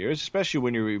next 3 years, especially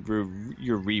when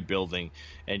you're rebuilding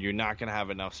and you're not going to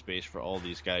have enough space for all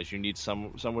these guys. You need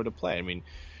somewhere to play. I mean,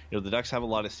 the Ducks have a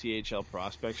lot of CHL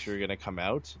prospects who are going to come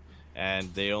out,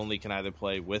 and they only can either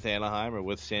play with Anaheim or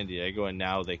with San Diego, and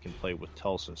now they can play with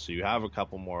Tulsa. So you have a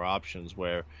couple more options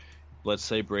where, let's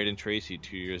say Braden Tracy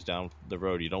 2 years down the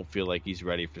road, you don't feel like he's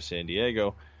ready for San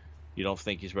Diego, you don't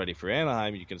think he's ready for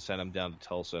Anaheim, you can send him down to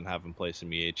Tulsa and have him play some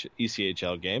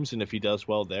ECHL games, and if he does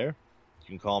well there, you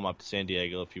can call him up to San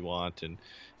Diego if you want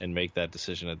and make that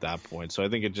decision at that point. So I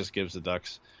think it just gives the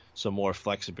Ducks some more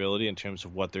flexibility in terms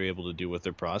of what they're able to do with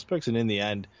their prospects. And in the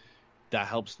end, that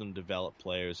helps them develop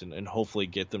players and hopefully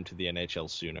get them to the NHL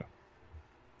sooner.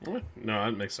 No,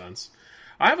 that makes sense.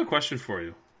 I have a question for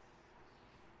you.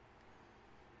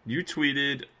 You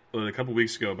tweeted a couple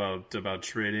weeks ago about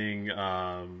trading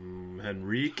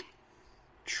Henrique,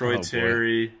 Troy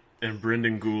Terry, and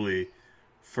Brendan Gooley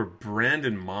for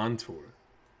Brandon Montour.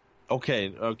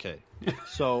 Okay.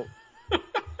 So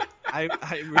I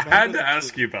had to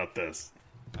ask you about this.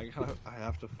 I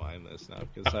have to find this now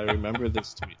because I remember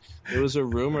this tweet. There was a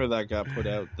rumor that got put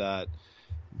out that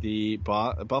the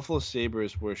Buffalo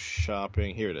Sabres were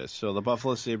shopping. Here it is. So the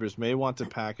Buffalo Sabres may want to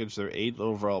package their 8th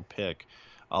overall pick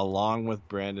along with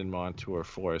Brandon Montour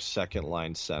for a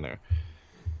second-line center.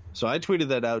 So I tweeted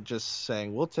that out just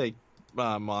saying, we'll take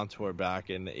Montour back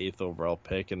in the 8th overall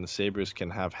pick, and the Sabres can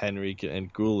have Henrique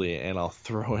and Gooley, and I'll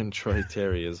throw in Troy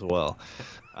Terry as well.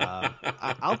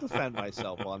 I'll defend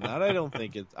myself on that. I don't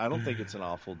think it's an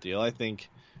awful deal. I think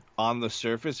on the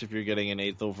surface, if you're getting an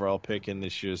 8th overall pick in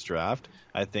this year's draft,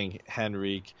 I think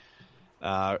Henrique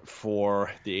for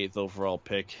the 8th overall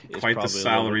pick is quite probably the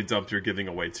salary dump you're giving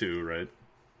away too, right?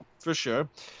 For sure.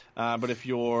 But if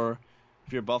you're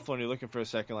Buffalo and you're looking for a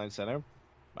second line center,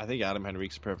 I think Adam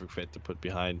Henrique's a perfect fit to put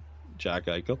behind Jack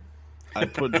Eichel. I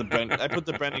put the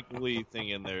Brendan Gooley thing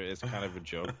in there as kind of a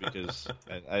joke because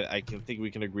I can think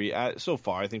we can agree. So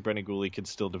far, I think Brendan Gooley could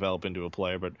still develop into a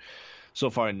player, but so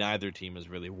far neither team has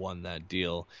really won that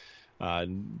deal.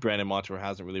 Brandon Montour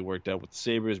hasn't really worked out with the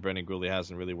Sabres. Brendan Gooley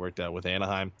hasn't really worked out with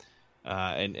Anaheim.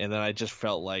 And then I just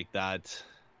felt like that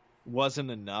wasn't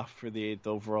enough for the 8th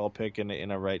overall pick in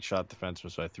a right shot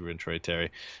defenseman, so I threw in Troy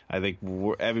Terry. I think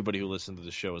everybody who listens to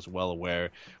the show is well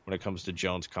aware when it comes to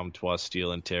Jones, Comtois,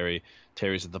 Steele, and Terry.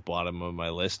 Terry's at the bottom of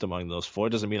my list among those four.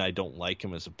 Doesn't mean I don't like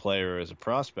him as a player or as a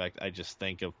prospect. I just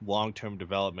think of long-term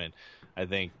development. I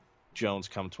think Jones,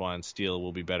 Comtois, and Steele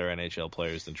will be better NHL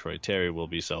players than Troy Terry will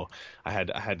be, so I had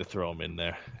to throw him in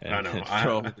there and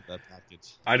throw him into that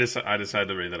package. I just had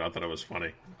to read that. I thought it was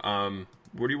funny.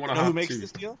 Where do you want to? Who makes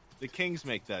this deal? The Kings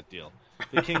make that deal.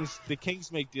 The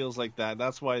Kings make deals like that.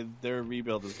 That's why their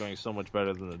rebuild is going so much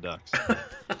better than the Ducks.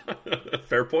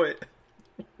 Fair point.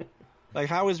 Like,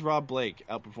 how is Rob Blake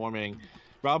outperforming?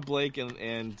 Rob Blake and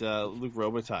Luc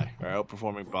Robitaille are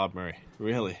outperforming Bob Murray.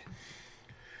 Really?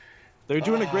 They're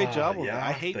doing a great job over there.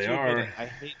 I hate to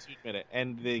admit it.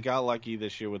 And they got lucky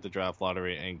this year with the draft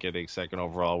lottery and getting second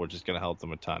overall, which is going to help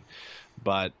them a ton.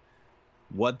 But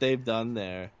what they've done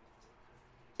there,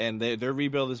 and their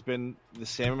rebuild has been the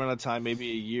same amount of time,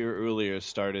 maybe a year earlier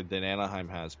started than Anaheim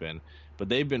has been. But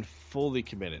they've been fully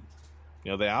committed. You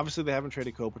know, they haven't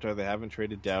traded Kopitar, they haven't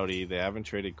traded Doughty, they haven't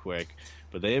traded Quick,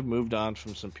 but they have moved on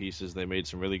from some pieces. They made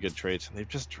some really good trades, and they've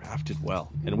just drafted well.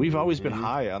 And we've always been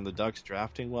high on the Ducks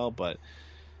drafting well, but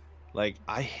like,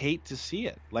 I hate to see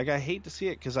it.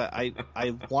 Because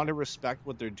I want to respect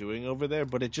what they're doing over there,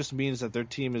 but it just means that their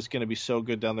team is going to be so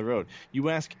good down the road. You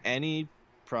ask any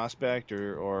prospect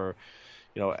or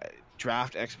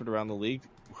draft expert around the league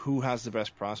who has the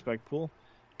best prospect pool,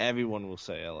 everyone will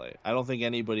say LA. I don't think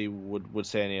anybody would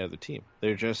say any other team.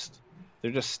 They're just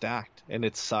stacked, and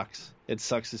it sucks. It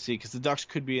sucks to see because the Ducks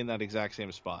could be in that exact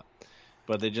same spot,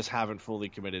 but they just haven't fully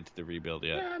committed to the rebuild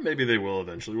yet. Yeah, maybe they will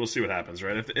eventually. We'll see what happens,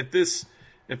 right? If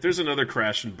there's another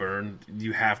crash and burn,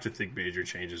 you have to think major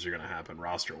changes are going to happen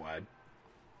roster wide.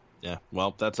 Yeah,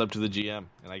 well, that's up to the GM.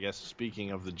 And I guess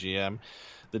speaking of the GM,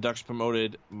 the Ducks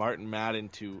promoted Martin Madden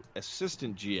to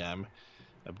assistant GM.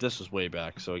 This was way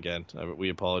back, so again, we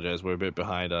apologize. We're a bit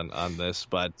behind on this,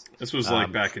 but this was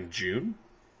back in June.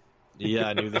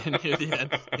 Yeah, near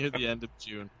the end of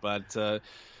June. But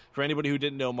for anybody who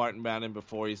didn't know Martin Madden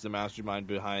before, he's the mastermind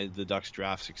behind the Ducks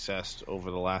draft success over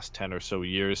the last 10 or so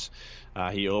years.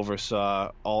 He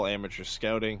oversaw all amateur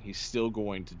scouting. He's still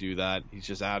going to do that. He's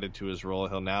just added to his role.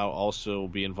 He'll now also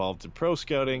be involved in pro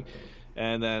scouting.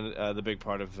 And then the big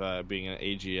part of being an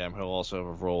AGM, he'll also have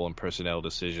a role in personnel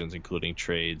decisions, including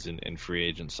trades and free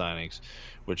agent signings,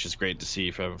 which is great to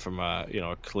see from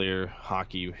a clear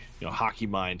hockey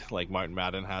mind like Martin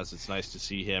Madden has. It's nice to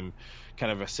see him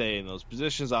kind of a say in those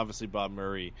positions. Obviously, Bob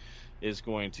Murray is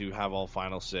going to have all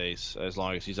final says as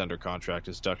long as he's under contract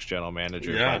as Ducks general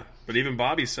manager. Yeah, but even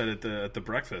Bobby said at the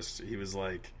breakfast, he was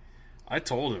like, I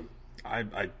told him,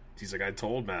 he's like, I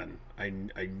told Madden, I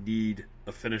need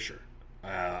a finisher.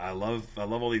 I love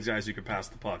all these guys who can pass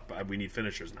the puck, but we need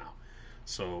finishers now.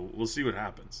 So we'll see what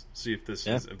happens. See if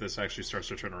this actually starts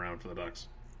to turn around for the Ducks.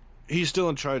 He's still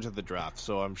in charge of the draft,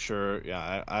 so I'm sure.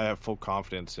 Yeah, I have full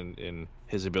confidence in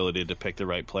his ability to pick the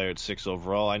right player at 6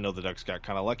 overall. I know the Ducks got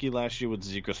kind of lucky last year with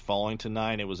Zegras falling to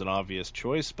 9. It was an obvious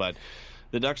choice, but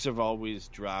the Ducks have always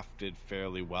drafted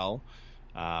fairly well.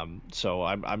 So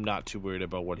I'm not too worried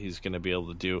about what he's going to be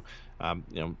able to do.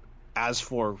 As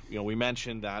for, we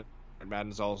mentioned that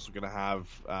Madden's also going to have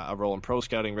a role in pro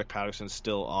scouting. Rick Patterson's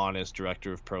still on as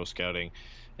director of pro scouting.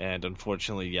 And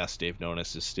unfortunately, yes, Dave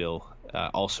Nonis is still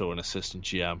also an assistant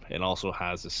GM and also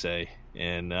has a say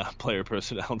in player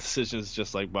personnel decisions,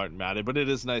 just like Martin Madden. But it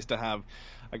is nice to have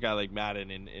a guy like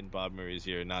Madden in Bob Murray's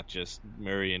ear, not just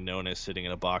Murray and Nonis sitting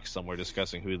in a box somewhere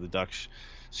discussing who the Ducks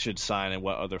should sign and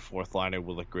what other fourth liner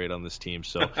will look great on this team.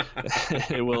 So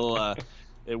it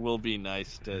will be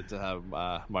nice to have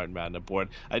Martin Madden aboard.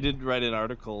 I did write an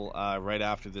article right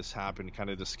after this happened,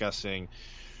 kind of discussing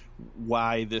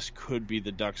why this could be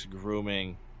the Ducks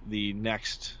grooming the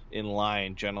next in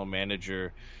line general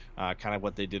manager, kind of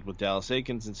what they did with Dallas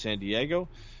Eakins in San Diego.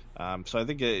 So I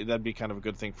think that'd be kind of a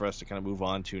good thing for us to kind of move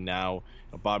on to now.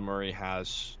 Bob Murray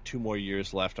has 2 more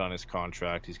years left on his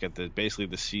contract. He's got basically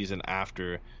the season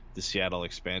after the Seattle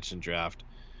expansion draft.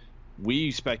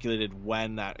 We speculated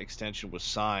when that extension was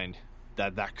signed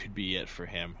that could be it for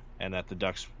him and that the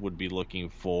Ducks would be looking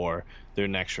for their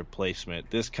next replacement.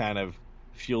 This kind of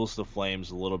fuels the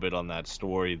flames a little bit on that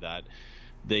story that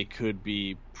they could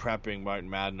be prepping Martin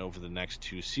Madden over the next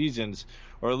 2 seasons,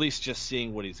 or at least just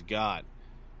seeing what he's got,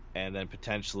 and then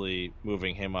potentially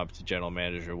moving him up to general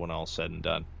manager when all's said and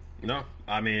done. No,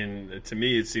 I mean, to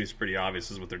me, it seems pretty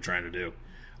obvious is what they're trying to do.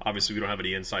 Obviously, we don't have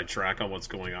any inside track on what's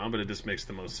going on, but it just makes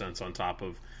the most sense on top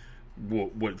of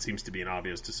what seems to be an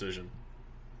obvious decision.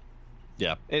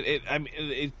 Yeah,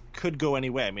 it could go any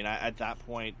way. I mean, at that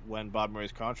point, when Bob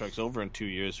Murray's contract's over in 2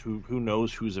 years, who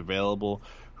knows who's available,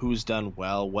 who's done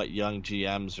well, what young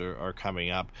GMs are coming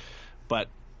up. But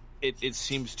it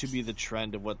seems to be the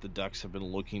trend of what the Ducks have been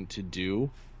looking to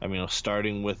do. I mean,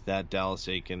 starting with that Dallas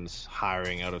Eakins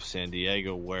hiring out of San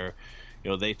Diego, where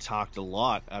they talked a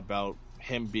lot about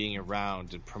him being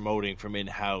around and promoting from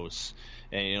in-house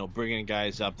and bringing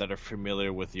guys up that are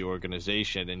familiar with the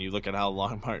organization. And you look at how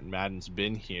long Martin Madden's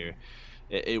been here,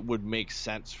 it would make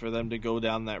sense for them to go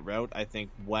down that route. I think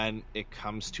when it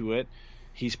comes to it,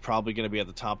 he's probably going to be at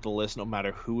the top of the list no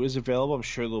matter who is available. I'm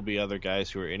sure there'll be other guys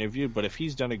who are interviewed, but if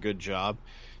he's done a good job,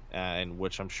 and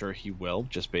which I'm sure he will,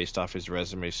 just based off his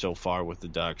resume so far with the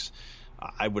Ducks,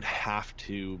 I would have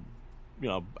to,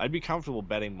 I'd be comfortable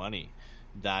betting money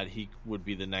that he would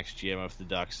be the next GM of the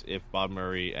Ducks if Bob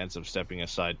Murray ends up stepping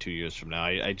aside 2 years from now.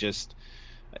 It just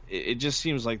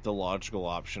seems like the logical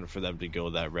option for them to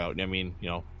go that route. I mean,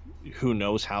 who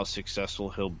knows how successful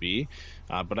he'll be,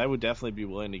 but I would definitely be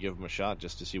willing to give him a shot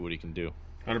just to see what he can do.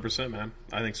 100%, man.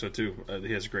 I think so too.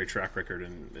 He has a great track record,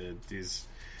 and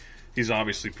he's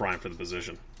obviously primed for the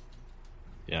position.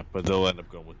 Yeah, but they'll end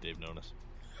up going with Dave Nonis.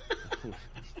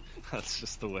 That's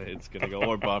just the way it's going to go.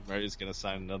 Or Bob Murray's going to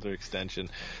sign another extension.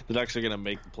 The Ducks are going to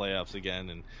make the playoffs again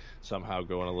and somehow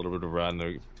go on a little bit of a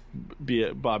run.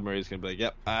 Bob Murray's going to be like,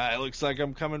 yep, it looks like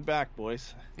I'm coming back,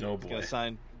 boys. Oh, boy. He's going to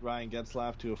sign Ryan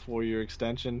Getzlaf to a 4-year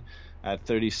extension at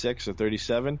 36 or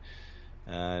 37.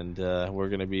 And we're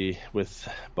going to be with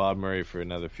Bob Murray for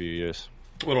another few years.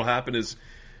 What'll happen is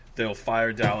they'll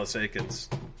fire Dallas Eakins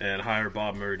and hire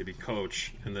Bob Murray to be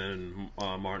coach, and then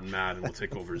Martin Madden will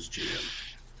take over as GM.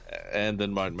 And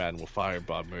then Martin Madden will fire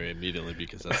Bob Murray immediately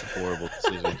because that's a horrible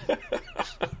decision.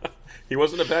 He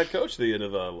wasn't a bad coach at the end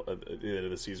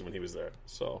of the season when he was there.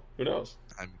 So who knows?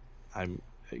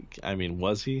 I mean,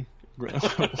 was he?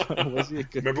 Was he a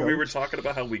good Remember coach? We were talking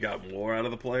about how we got more out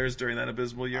of the players during that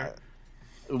abysmal year?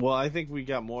 Well, I think we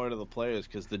got more out of the players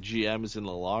because the GM is in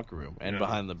the locker room and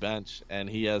behind the bench, and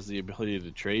he has the ability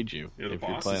to trade you if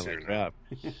you're playing like crap.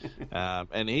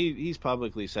 And he's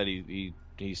publicly said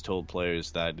he's told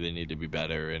players that they need to be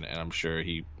better, and I'm sure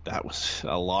that was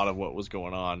a lot of what was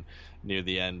going on near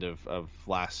the end of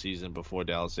last season before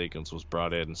Dallas Eakins was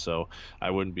brought in. So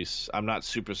I'm not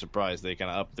super surprised they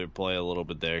kind of upped their play a little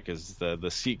bit there because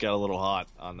the seat got a little hot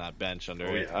on that bench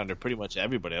under pretty much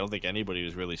everybody. I don't think anybody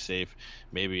was really safe,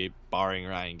 maybe barring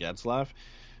Ryan Getzlaf.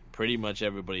 Pretty much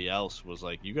everybody else was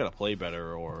like, you got to play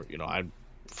better, or I'm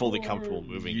fully comfortable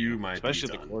moving you,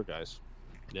 especially the core guys.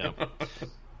 Yeah.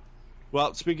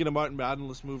 Well, speaking of Martin Madden,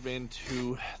 let's move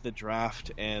into the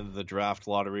draft and the draft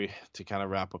lottery to kind of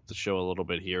wrap up the show a little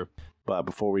bit here. But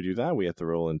before we do that, we have to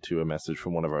roll into a message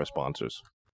from one of our sponsors.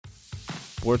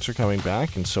 Sports are coming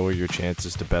back, and so are your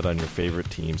chances to bet on your favorite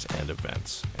teams and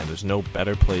events. And there's no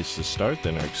better place to start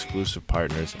than our exclusive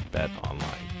partners, Bet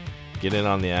Online. Get in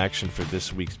on the action for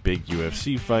this week's big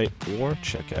UFC fight, or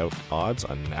check out odds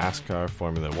on NASCAR,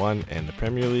 Formula One, and the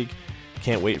Premier League.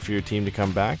 Can't wait for your team to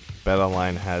come back?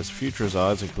 BetOnline has futures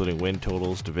odds including win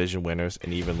totals, division winners,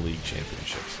 and even league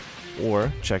championships.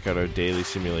 or check out our daily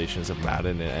simulations of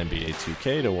Madden and NBA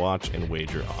 2K to watch and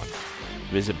wager on.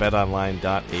 Visit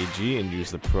betonline.ag and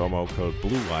use the promo code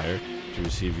BlueWire to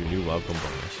receive your new welcome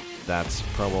bonus. That's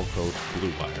promo code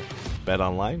BlueWire.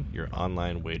 BetOnline, your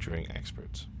online wagering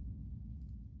experts.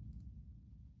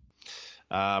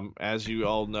 As you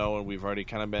all know, and we've already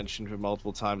kind of mentioned it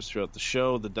multiple times throughout the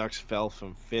show, the Ducks fell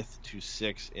from 5th to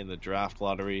 6th in the draft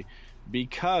lottery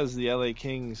because the LA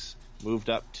Kings moved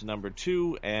up to number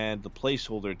 2 and the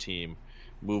placeholder team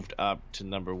moved up to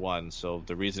number 1. So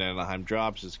the reason Anaheim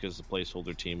drops is because the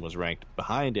placeholder team was ranked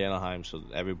behind Anaheim, so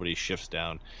everybody shifts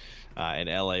down, and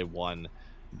LA won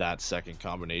that second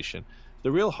combination.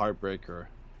 The real heartbreaker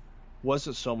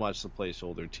wasn't so much the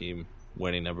placeholder team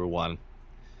winning number 1.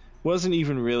 Wasn't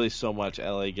even really so much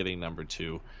LA getting number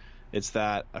 2. It's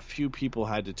that a few people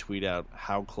had to tweet out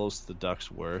how close the Ducks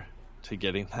were to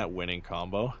getting that winning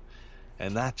combo.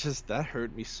 And that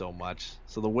hurt me so much.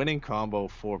 So the winning combo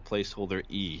for placeholder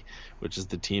E, which is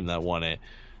the team that won it,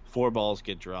 4 balls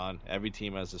get drawn. Every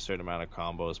team has a certain amount of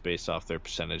combos based off their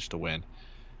percentage to win.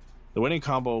 The winning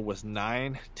combo was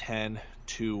 9, 10,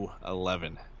 2,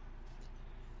 11.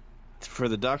 For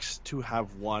the Ducks to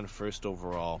have won first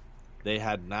overall, they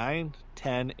had 9,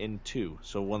 10, and 2.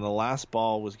 So when the last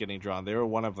ball was getting drawn, they were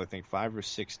one of, I think, 5 or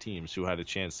 6 teams who had a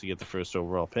chance to get the first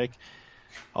overall pick.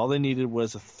 All they needed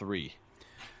was a 3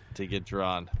 to get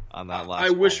drawn on that last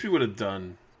ball. Wish we would have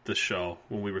done the show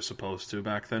when we were supposed to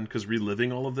back then, because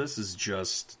reliving all of this is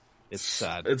just... It's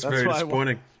sad. It's very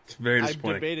disappointing. It's very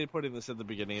disappointing. I debated putting this at the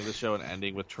beginning of the show and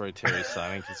ending with Troy Terry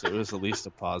signing because it was at least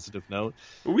a positive note.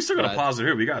 But we still got a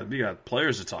positive here. We got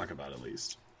players to talk about at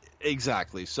least.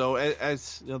 Exactly. So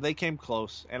as you know, they came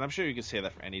close, and I'm sure you could say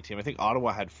that for any team. I think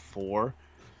Ottawa had 4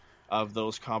 of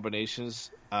those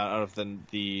combinations out of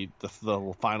the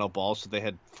final ball. So they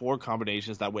had 4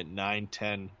 combinations that went 9,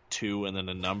 10, 2, and then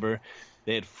a number.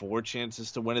 They had 4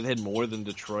 chances to win it. They had more than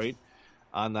Detroit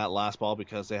on that last ball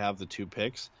because they have the 2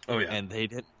 picks. Oh yeah. And they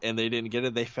didn't get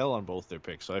it. They fell on both their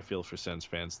picks. So I feel for Sens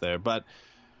fans there. But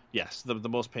yes, the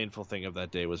most painful thing of that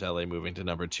day was LA moving to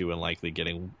number 2 and likely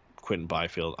getting Quentin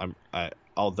Byfield.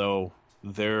 Although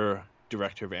their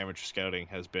director of amateur scouting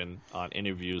has been on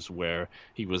interviews where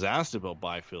he was asked about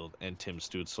Byfield and Tim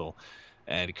Stützle,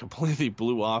 and completely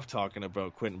blew off talking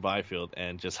about Quentin Byfield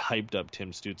and just hyped up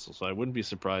Tim Stützle. So I wouldn't be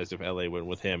surprised if LA went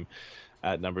with him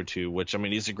at number 2, which, I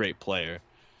mean, he's a great player,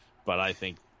 but I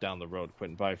think down the road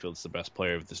Quentin Byfield's the best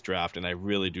player of this draft, and I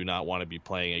really do not want to be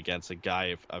playing against a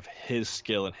guy of his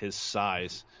skill and his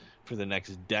size for the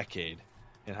next decade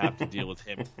and have to deal with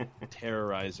him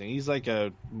terrorizing. He's like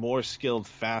a more skilled,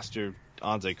 faster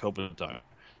Anze Kopitar.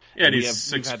 Yeah, and he's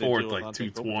 6'4", like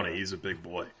 220. He's a big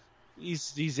boy.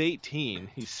 He's 18.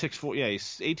 He's 6'4". Yeah,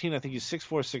 he's 18. I think he's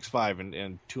 6'4", 6'5",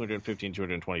 and 215,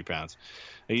 220 pounds.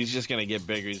 And he's just going to get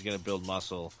bigger. He's going to build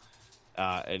muscle.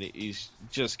 And he's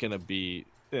just going to be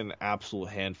an absolute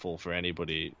handful for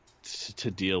anybody to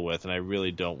deal with, and I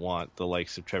really don't want the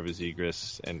likes of Trevor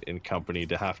Zegras and company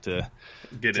to have to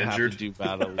get injured, have to do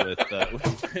battle with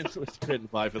Quentin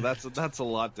Byfield. That's a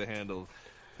lot to handle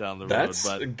down the road. That's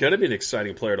gonna be an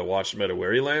exciting player to watch no matter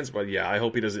where he lands. But yeah, I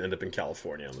hope he doesn't end up in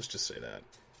California. Let's just say that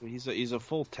he's a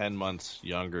full 10 months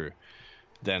younger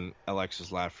than Alexis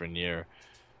Lafreniere.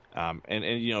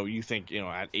 And you know, you think, you know,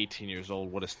 at 18 years old,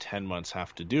 what does 10 months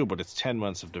have to do? But it's 10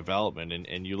 months of development.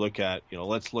 And you look at, you know,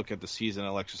 let's look at the season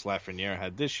Alexis Lafreniere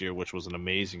had this year, which was an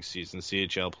amazing season,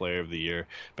 CHL Player of the Year,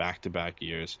 back-to-back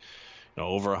years, you know,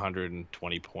 over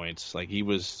 120 points. Like, he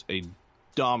was a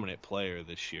dominant player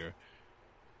this year.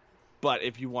 But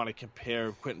if you want to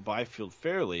compare Quentin Byfield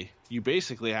fairly, you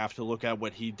basically have to look at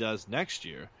what he does next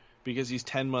year because he's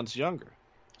 10 months younger.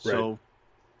 Right. So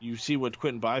you see what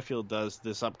Quentin Byfield does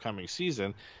this upcoming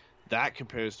season, that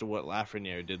compares to what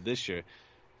Lafreniere did this year.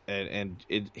 And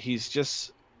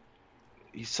he's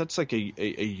such like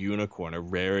a unicorn, a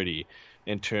rarity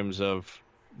in terms of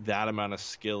that amount of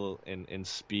skill and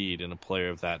speed in a player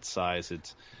of that size.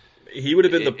 He would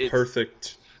have been the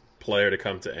perfect player to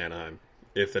come to Anaheim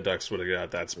if the Ducks would have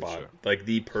got that spot. Sure. Like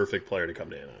the perfect player to come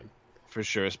to Anaheim. For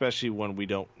sure, especially when we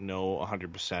don't know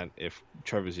 100% if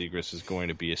Trevor Zegras is going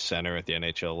to be a center at the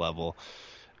NHL level.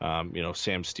 You know,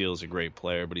 Sam Steele is a great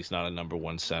player, but he's not a number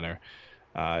 1 center.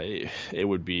 It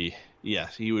would be,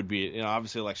 yes, he would be, you know,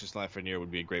 obviously Alexis Lafreniere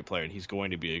would be a great player, and he's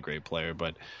going to be a great player,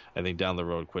 but I think down the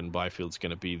road, Quentin Byfield's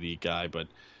going to be the guy, but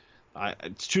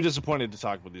it's too disappointed to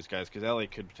talk about these guys because LA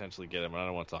could potentially get him, and I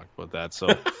don't want to talk about that. So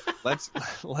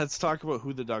let's talk about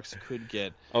who the Ducks could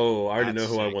get. Oh, I already know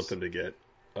who I want them to get.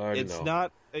 It's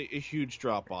not a huge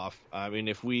drop-off. I mean,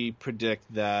 if we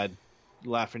predict that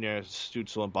Lafreniere,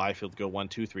 Stützle, and Byfield go 1,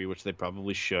 2, 3, which they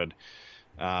probably should,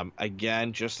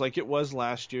 Again, just like it was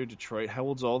last year, Detroit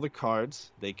holds all the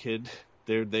cards. They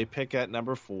pick at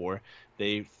number 4.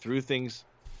 They threw things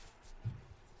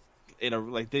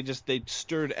they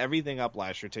stirred everything up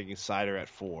last year, taking Seider at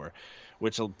 4,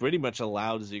 which pretty much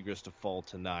allowed Zegras to fall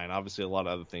to 9. Obviously, a lot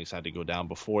of other things had to go down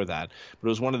before that, but it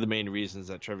was one of the main reasons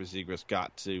that Trevor Zegras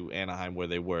got to Anaheim where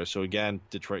they were. So again,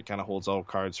 Detroit kind of holds all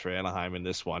cards for Anaheim in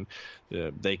this one.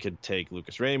 They could take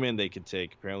Lucas Raymond. They could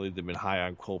take, apparently they've been high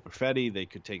on Cole Perfetti. They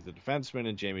could take the defenseman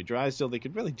and Jamie Drysdale. They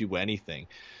could really do anything.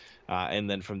 And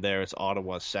then from there, it's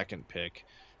Ottawa's second pick.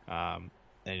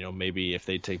 And, maybe if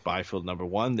they take Byfield number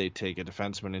 1, they take a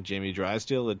defenseman and Jamie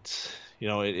Drysdale. It's,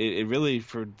 it really,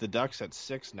 for the Ducks at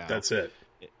 6 now. That's it.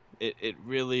 It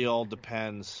really all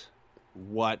depends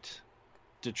what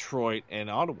Detroit and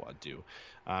Ottawa do.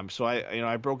 So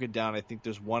I broke it down. I think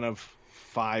there's one of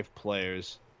 5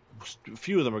 players. A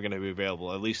few of them are going to be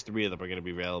available. At least 3 of them are going to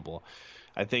be available.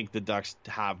 I think the Ducks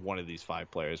have one of these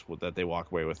 5 players that they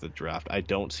walk away with the draft. I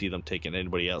don't see them taking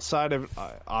anybody outside of it,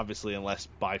 obviously, unless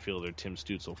Byfield or Tim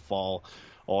Stützle fall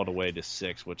all the way to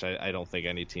 6, which I don't think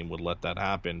any team would let that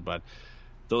happen. But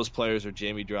those players are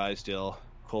Jamie Drysdale,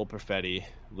 Cole Perfetti,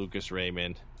 Lucas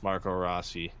Raymond, Marco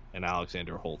Rossi, and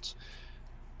Alexander Holtz.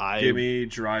 Jamie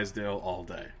Drysdale all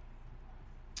day.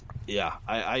 Yeah,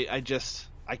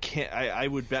 I can't. I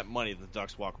would bet money the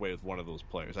Ducks walk away with one of those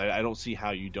players. I don't see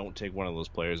how you don't take one of those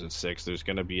players at 6. There's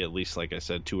going to be at least, like I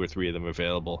said, 2 or 3 of them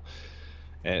available.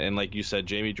 And like you said,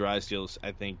 Jamie Drysdale,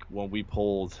 I think when we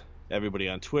polled everybody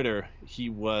on Twitter, he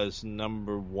was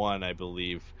number 1, I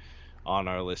believe, on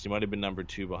our list. He might have been number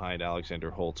 2 behind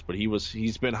Alexander Holtz, but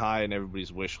he's been high on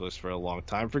everybody's wish list for a long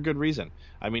time for good reason.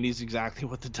 I mean, he's exactly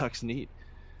what the Ducks need.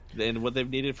 And what they've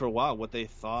needed for a while, what they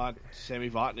thought Sami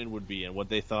Vatanen would be and what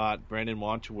they thought Brandon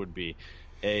Montour would be,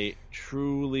 a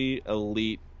truly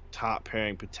elite top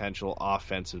pairing potential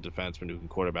offensive defenseman who can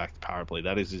quarterback the power play.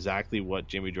 That is exactly what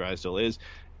Jamie Drysdale is,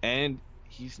 and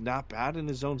he's not bad in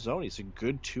his own zone. He's a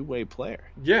good two-way player.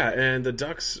 Yeah, and the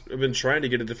Ducks have been trying to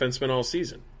get a defenseman all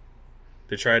season.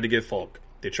 They tried to get Falk.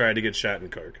 They tried to get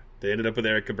Shattenkirk. They ended up with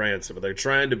Eric Branson, but they're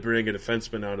trying to bring a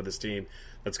defenseman out of this team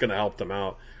that's going to help them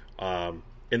out.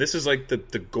 And this is like the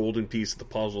golden piece of the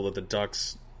puzzle that the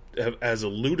Ducks has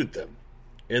eluded them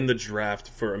in the draft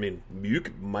for, you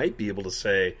might be able to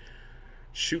say,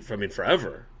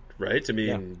 forever, right? They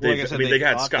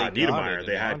had Scott Niedermayer,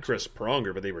 they had Chris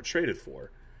Pronger, but they were traded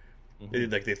for. Mm-hmm.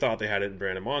 They thought they had it in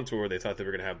Brandon Montour. They thought they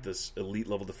were going to have this elite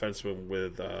level defenseman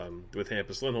with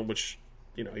Hampus Lindholm, which,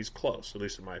 he's close, at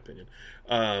least in my opinion.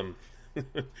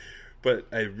 But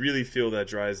I really feel that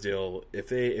Drysdale,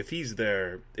 if he's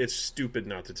there, it's stupid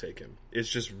not to take him. It's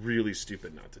just really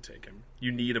stupid not to take him.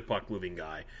 You need a puck-moving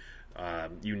guy.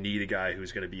 You need a guy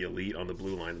who's going to be elite on the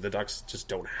blue line. The Ducks just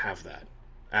don't have that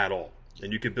at all,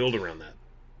 and you can build around that.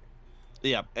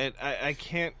 Yeah, and I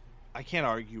can't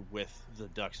argue with the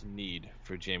Ducks' need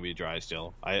for Jamie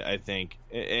Drysdale. I think,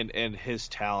 and his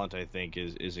talent, I think,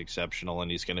 is exceptional, and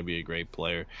he's going to be a great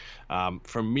player.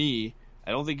 For me,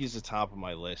 I don't think he's the top of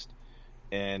my list.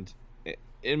 And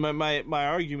in my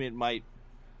argument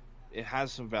it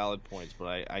has some valid points,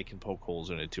 but I can poke holes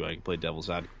in it too. I can play devil's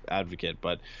advocate.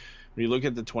 But when you look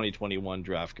at the 2021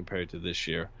 draft compared to this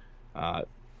year,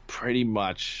 pretty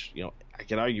much, I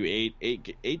can argue eight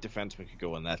defensemen could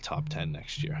go in that top 10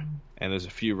 next year. And there's a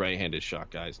few right-handed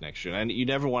shot guys next year. And you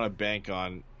never want to bank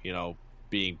on,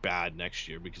 being bad next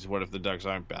year, because what if the Ducks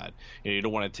aren't bad? You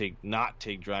don't want to not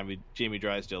take Jamie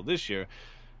Drysdale this year,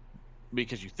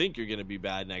 because you think you're going to be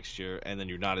bad next year, and then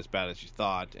you're not as bad as you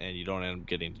thought, and you don't end up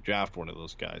getting to draft one of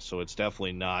those guys. So it's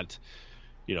definitely not,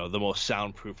 the most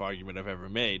soundproof argument I've ever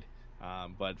made.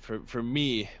 But for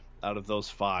me, out of those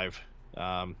 5,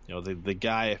 the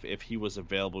guy, if he was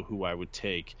available, who I would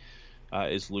take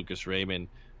is Lucas Raymond,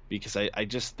 because I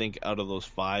just think out of those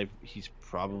 5, he's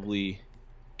probably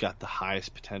got the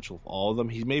highest potential of all of them.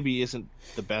 He maybe isn't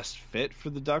the best fit for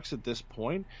the Ducks at this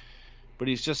point, but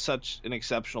he's just such an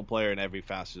exceptional player in every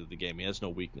facet of the game. He has no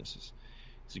weaknesses.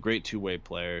 He's a great two-way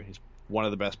player. He's one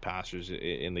of the best passers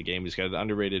in the game. He's got an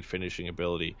underrated finishing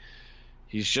ability.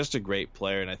 He's just a great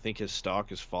player, and I think his stock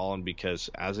has fallen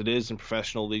because, as it is in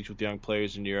professional leagues with young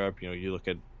players in Europe, you look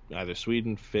at either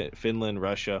Sweden, Finland,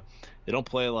 Russia, they don't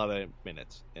play a lot of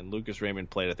minutes. And Lucas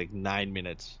Raymond played, I think, 9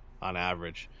 minutes on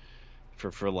average for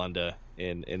Frölunda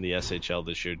in the SHL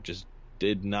this year. Just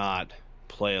did not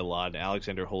play a lot.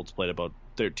 Alexander Holtz played about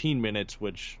 13 minutes,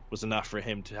 which was enough for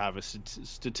him to have a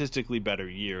statistically better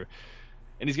year.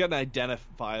 And he's got an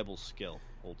identifiable skill,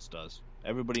 Holtz does.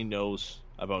 Everybody knows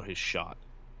about his shot.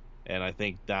 And I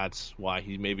think that's why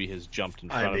he maybe has jumped in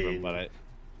front of him. But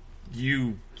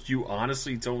you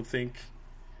honestly don't think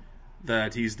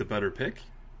that he's the better pick?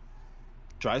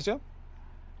 Drysdale?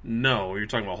 No, you're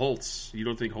talking about Holtz. You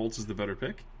don't think Holtz is the better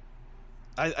pick?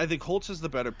 I think Holtz is the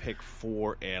better pick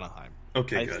for Anaheim.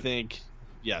 Okay, I good. think,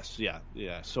 yes,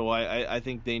 yeah. So I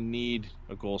think they need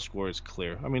a goal scorer. Is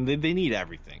clear. I mean, they need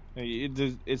everything.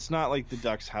 It's not like the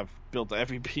Ducks have built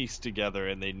every piece together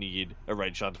and they need a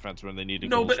right shot defenseman. They need a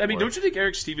goal scorer. I mean, don't you think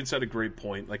Eric Stevens had a great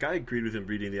point? Like, I agreed with him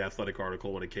reading the Athletic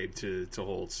article when it came to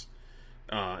Holtz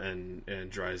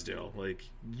and Drysdale. Like,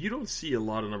 you don't see a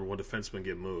lot of number one defensemen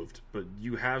get moved, but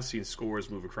you have seen scorers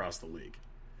move across the league.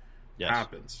 Yes. It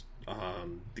happens.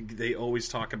 They always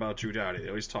talk about Drew Doughty. They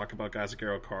always talk about guys like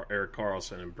Eric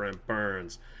Carlson and Brent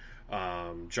Burns,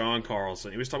 John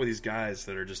Carlson. You always talk about these guys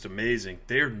that are just amazing.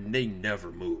 They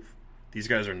never move. These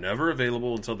guys are never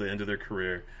available until the end of their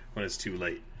career when it's too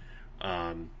late.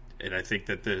 And I think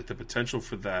that the potential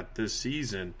for that this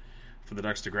season, for the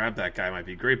Ducks to grab that guy might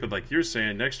be great. But like you're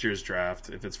saying, next year's draft,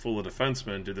 if it's full of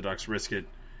defensemen, do the Ducks risk it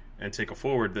and take a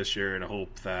forward this year and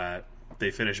hope that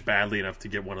they finish badly enough to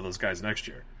get one of those guys next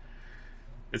year?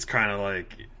 It's kind of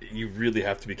like you really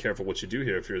have to be careful what you do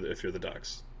here if you're the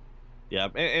Ducks. Yeah,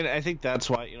 and I think that's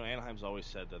why Anaheim's always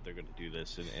said that they're going to do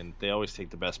this, and they always take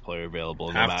the best player available,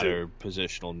 no matter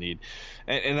positional need,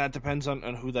 and that depends on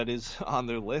who that is on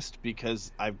their list,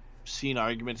 because I've seen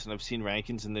arguments and I've seen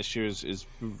rankings, and this year's is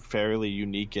fairly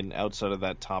unique, and outside of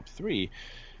that top three,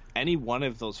 any one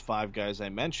of those five guys I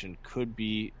mentioned could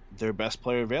be their best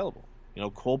player available.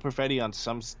 Cole Perfetti on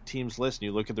some team's list, and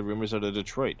you look at the rumors out of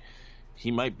Detroit,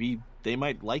 they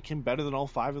might like him better than all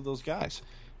five of those guys.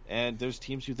 And there's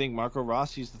teams who think Marco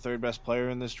Rossi is the third best player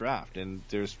in this draft, and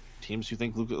there's teams who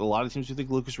think a lot of teams who think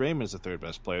Lucas Raymond is the third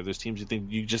best player. There's teams who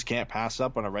think you just can't pass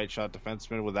up on a right shot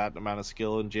defenseman with that amount of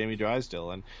skill in Jamie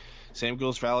Drysdale, and same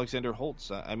goes for Alexander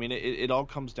Holtz. I mean, it all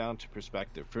comes down to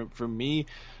perspective. For me,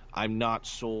 I'm not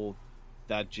sold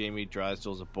that Jamie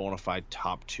Drysdale is a bona fide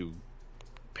top two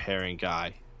pairing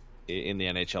guy in the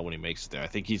NHL when he makes it there. I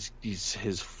think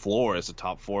his floor is a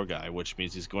top four guy, which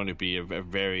means he's going to be a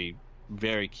very,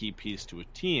 very key piece to a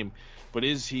team. But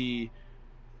is he,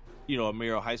 a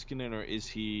Miro Heiskanen, or is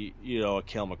he, a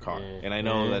Cale Makar? And I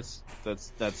know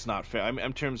that's not fair. I mean,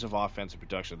 in terms of offensive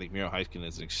production, I think Miro Heiskanen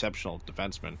is an exceptional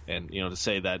defenseman. And to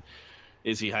say that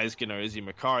is he Heiskanen or is he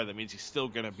Makar, that means he's still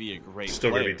going to be a great player.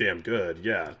 Still going to be damn good,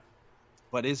 yeah.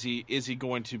 But is he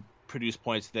going to produce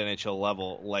points at the NHL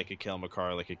level like a Cale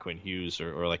Makar, like a Quinn Hughes,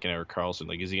 or like an Eric Carlson?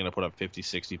 Like, is he going to put up 50,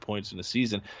 60 points in a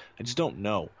season? I just don't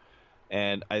know.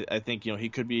 And I think, he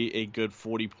could be a good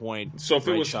 40-point. So if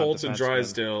it was Holtz and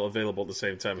Drysdale available at the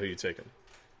same time, who are you taking?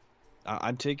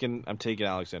 I'm taking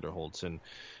Alexander Holtz. And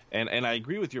I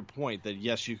agree with your point that,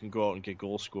 yes, you can go out and get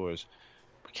goal scorers.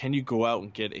 But can you go out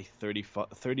and get a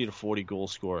 30 to 40 goal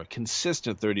scorer,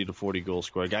 consistent 30 to 40 goal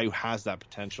scorer, a guy who has that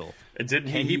potential? And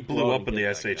he blew up in the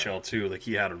SHL too. Like,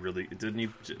 he had a really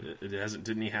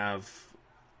didn't he have?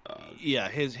 Yeah,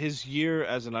 his year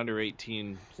as an under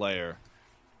 18 player.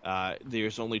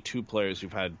 There's only two players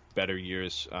who've had better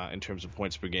years in terms of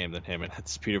points per game than him, and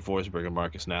that's Peter Forsberg and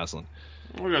Marcus Naslund.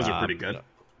 Well, guys are pretty good.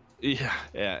 Yeah,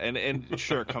 and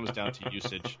sure, it comes down to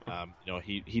usage.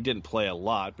 He didn't play a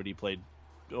lot, but he played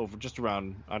over just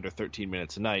around under 13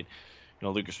 minutes a night.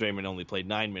 Lucas Raymond only played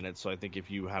 9 minutes, so I think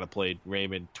if you had played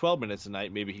Raymond 12 minutes a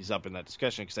night, maybe he's up in that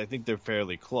discussion, because I think they're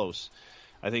fairly close.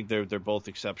 I think they're both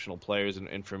exceptional players,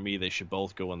 and for me, they should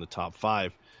both go in the top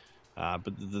five.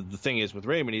 But the thing is, with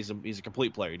Raymond, he's a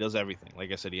complete player. He does everything.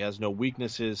 Like I said, he has no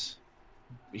weaknesses.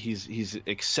 He's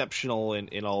exceptional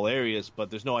in all areas, but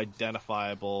there's no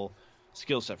identifiable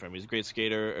skill set for him. He's a great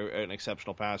skater, an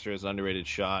exceptional passer, has an underrated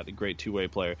shot, a great two-way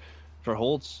player. For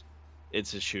Holtz, it's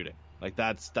his shooting. Like,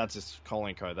 that's his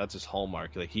calling card. That's his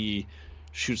hallmark. Like, he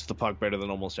shoots the puck better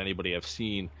than almost anybody I've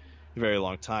seen in a very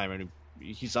long time. And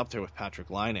he's up there with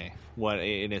Patrick Laine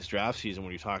in his draft season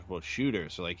when you talk about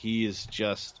shooters. So, like, he's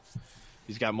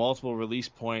got multiple release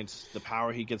points, the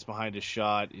power he gets behind his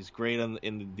shot. He's great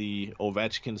in the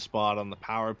Ovechkin spot on the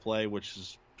power play, which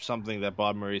is something that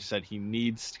Bob Murray said he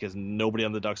needs, because nobody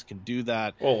on the Ducks can do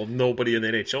that. Well, nobody in the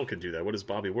NHL can do that. What is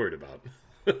Bobby worried about?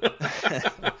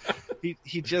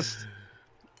 he just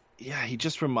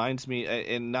reminds me,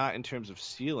 and not in terms of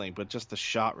stealing, but just the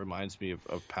shot reminds me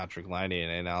of Patrick Laine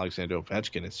and Alexander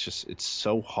Ovechkin. It's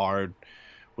so hard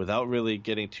without really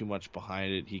getting too much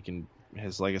behind it. He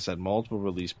has, like I said, multiple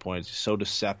release points. He's so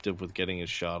deceptive with getting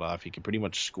his shot off. He can pretty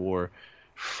much score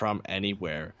from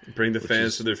anywhere. Bring the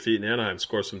fans to their feet in Anaheim,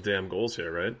 score some damn goals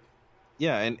here, right?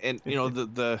 Yeah, and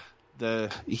the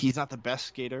he's not the best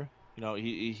skater.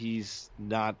 He's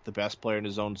not the best player in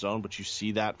his own zone, but you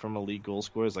see that from elite goal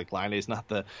scorers. Like, Laine's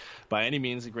not by any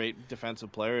means a great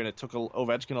defensive player, and it took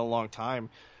Ovechkin a long time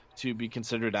to be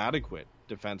considered adequate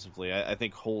defensively. I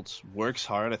think Holtz works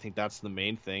hard. I think that's the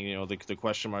main thing. You know, the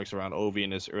question marks around Ovi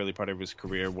in his early part of his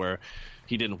career where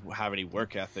he didn't have any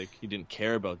work ethic. He didn't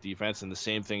care about defense. And the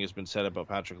same thing has been said about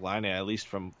Patrick Laine, at least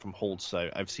from Holtz.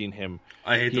 I've seen him.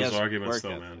 I hate those arguments,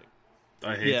 though, man.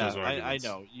 I hate those arguments. I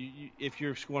know. If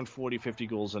you're scoring 40, 50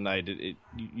 goals a night,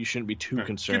 you shouldn't be too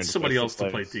concerned. Get somebody else to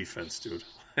play defense, dude.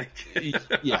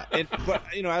 Yeah, but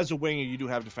you know, as a winger, you do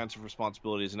have defensive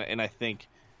responsibilities, and I think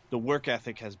the work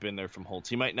ethic has been there from Holtz.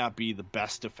 He might not be the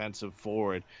best defensive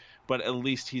forward, but at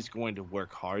least he's going to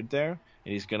work hard there,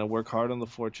 and he's going to work hard on the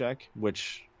forecheck,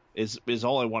 which is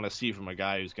all I want to see from a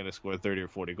guy who's going to score 30 or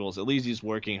 40 goals. At least he's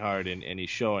working hard and he's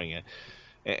showing it.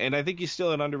 And I think he's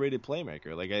still an underrated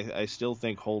playmaker. Like I still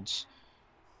think Holtz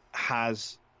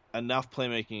has enough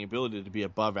playmaking ability to be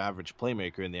above average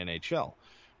playmaker in the NHL,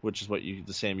 which is what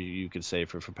the same you could say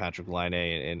for Patrick Laine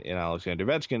and Alexander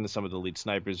Ovechkin and some of the elite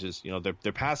snipers. Is, you know,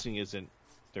 their passing isn't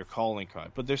their calling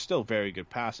card, but they're still very good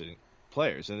passing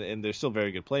players, and they're still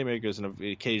very good playmakers, and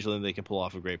occasionally they can pull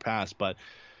off a great pass, but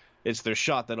it's their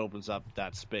shot that opens up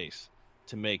that space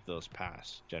to make those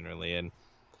passes generally. And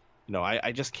you know,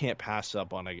 I just can't pass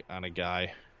up on a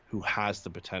guy who has the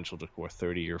potential to score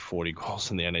 30 or 40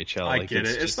 goals in the NHL. I get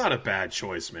it. It's not a bad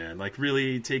choice, man. Like,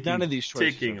 really taking none of these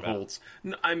choices taking Holtz.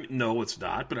 No, it's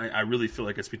not. But I really feel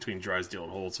like it's between Drysdale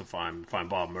and Holtz if I'm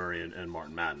Bob Murray and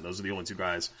Martin Madden. Those are the only two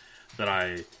guys that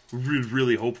I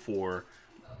really hope for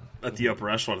at the upper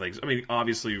echelon of things. I mean,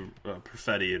 obviously,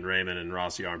 Perfetti and Raymond and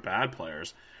Rossi aren't bad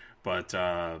players, but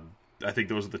I think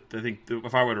those are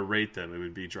if I were to rate them, it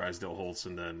would be Drysdale, Holtz,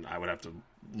 and then I would have to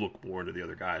look more into the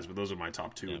other guys. But those are my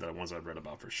top two, the ones I've read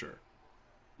about for sure.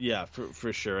 Yeah,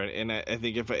 for sure. And I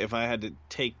think if I had to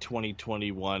take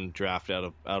 2021 draft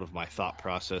out of my thought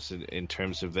process in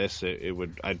terms of this,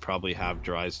 I'd probably have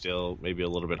Drysdale maybe a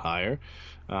little bit higher.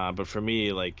 But for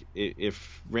me, like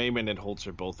if Raymond and Holtz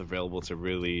are both available, it's a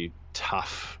really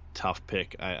tough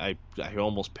pick. I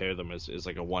almost pair them as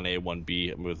like a 1A,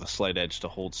 1B with a slight edge to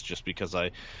Holtz, just because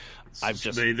they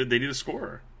need a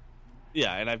scorer.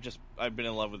 Yeah, and I've been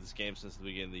in love with this game since the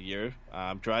beginning of the year.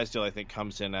 Drysdale, I think,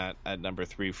 comes in at number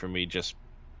 3 for me, just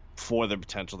for the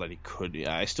potential that he could be.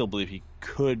 I still believe he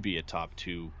could be a top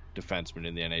 2 defenseman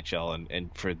in the NHL, and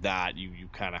for that you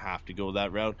kind of have to go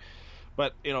that route.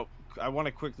 But you know, I want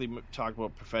to quickly talk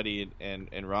about Perfetti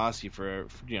and Rossi for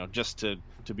you know, just to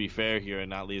be fair here and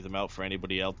not leave them out for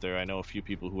anybody out there. I know a few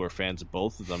people who are fans of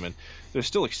both of them, and they're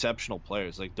still exceptional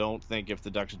players. Like, don't think if the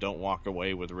Ducks don't walk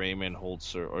away with Raymond,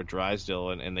 Holtz, or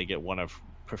Drysdale and they get one of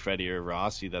Perfetti or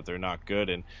Rossi that they're not good.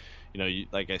 And you know,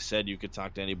 like I said, you could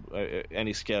talk to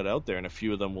any scout out there, and a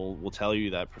few of them will tell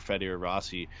you that Perfetti or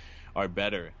Rossi are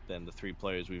better than the 3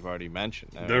 players we've already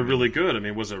mentioned. They're really good. I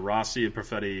mean, was it Rossi and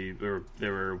Perfetti? They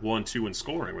were 1-2 in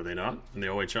scoring, were they not, in the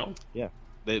OHL? Yeah,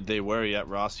 they were. Yeah,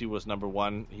 Rossi was number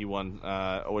 1. He won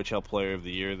OHL Player of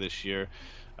the Year this year.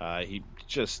 He's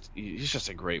just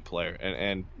a great player.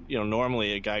 And you know,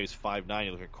 normally a guy who's 5'9",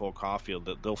 you look at Cole Caulfield,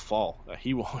 they'll fall.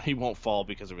 He won't fall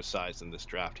because of his size in this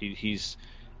draft. He's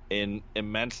an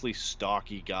immensely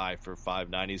stocky guy for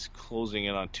 5'9". He's closing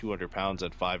in on 200 pounds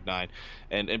at 5'9",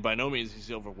 and by no means is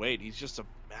he overweight. He's just a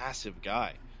massive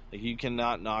guy. Like, you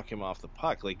cannot knock him off the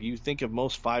puck. Like, you think of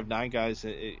most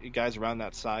 5'9" guys around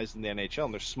that size in the NHL,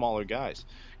 and they're smaller guys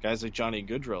like Johnny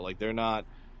Gaudreau. Like, they're not,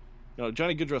 you know,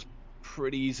 Johnny Gaudreau's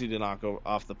pretty easy to knock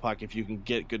off the puck if you can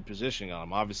get good positioning on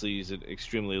him. Obviously, he's an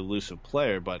extremely elusive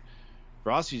player, but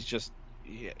Rossi's just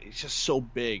so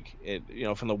big, you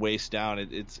know, from the waist down,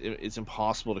 it's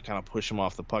impossible to kind of push him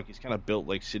off the puck. He's kind of built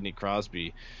like Sidney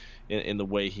Crosby in the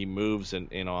way he moves, and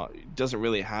you know, doesn't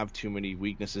really have too many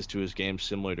weaknesses to his game,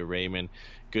 similar to Raymond.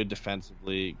 Good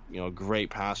defensively, you know,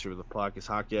 great passer of the puck. His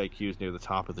hockey IQ is near the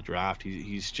top of the draft.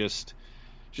 He's just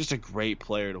a great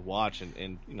player to watch,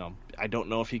 and you know, I don't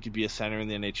know if he could be a center in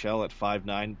the NHL at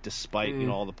 5'9", despite you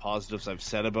know, all the positives I've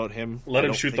said about him. Let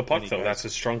him shoot the puck, though. That's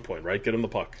his strong point, right? Get him the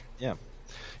puck. Yeah.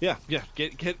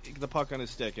 Get the puck on his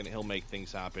stick, and he'll make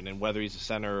things happen. And whether he's a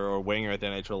center or a winger at the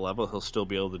NHL level, he'll still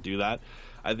be able to do that.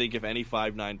 I think if any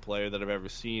 5'9" player that I've ever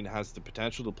seen has the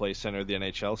potential to play center of the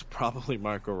NHL, it's probably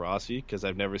Marco Rossi, because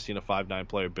I've never seen a 5'9"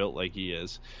 player built like he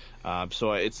is.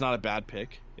 So it's not a bad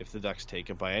pick if the Ducks take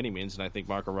it by any means, and I think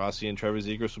Marco Rossi and Trevor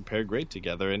Zegras would pair great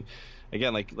together. And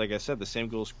again, like I said, the same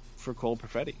goes for Cole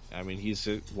Perfetti. I mean, he's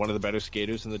one of the better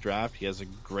skaters in the draft. He has a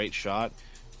great shot.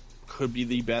 Could be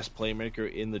the best playmaker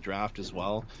in the draft as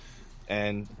well,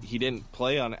 and he didn't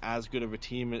play on as good of a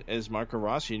team as Marco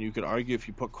Rossi, and you could argue if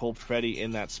you put Cole Perfetti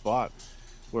in that spot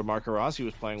where Marco Rossi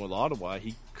was playing with Ottawa,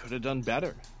 he could have done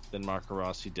better than Marco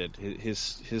Rossi did.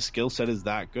 His skill set is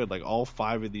that good. Like, all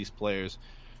 5 of these players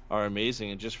are amazing,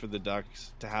 and just for the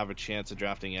Ducks to have a chance of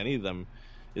drafting any of them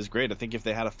is great. I think if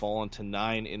they had fallen to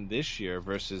 9 in this year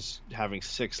versus having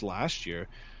 6 last year,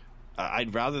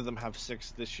 I'd rather them have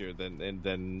 6 this year than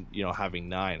having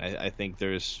 9. I think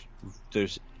there's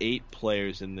 8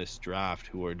 players in this draft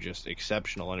who are just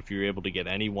exceptional, and if you're able to get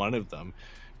any one of them,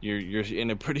 you're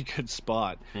in a pretty good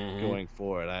spot going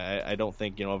forward. I don't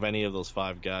think of any of those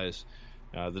 5 guys.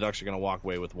 The Ducks are going to walk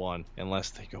away with one unless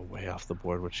they go way off the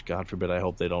board, which God forbid. I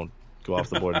hope they don't go off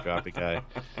the board and draft a guy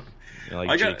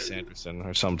Jake Sanderson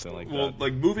or something like that. Well,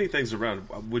 like moving things around,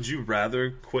 would you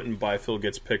rather Quentin Byfield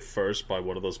gets picked first by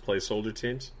one of those placeholder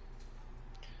teams,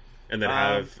 and then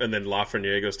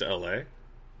Lafreniere goes to LA?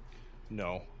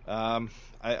 No,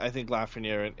 I think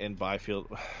Lafreniere and Byfield.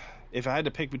 If I had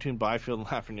to pick between Byfield and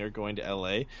Lafreniere going to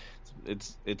LA,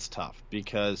 it's tough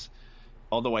because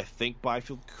although I think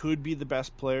Byfield could be the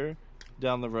best player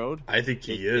down the road, I think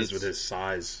he is with his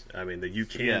size. I mean, you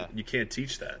can't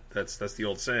teach that. That's the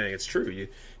old saying. It's true.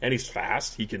 And he's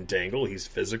fast. He can dangle. He's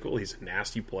physical. He's a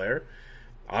nasty player.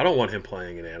 I don't want him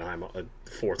playing in Anaheim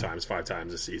 4 times, 5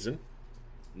 times a season.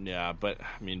 Yeah, but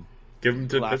I mean, give him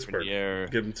to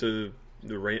Pittsburgh. Give him to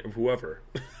whoever.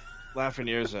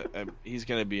 Lafreniere's he's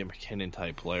going to be a McKinnon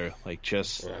type player, like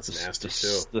just nasty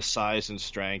too. The size and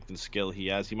strength and skill he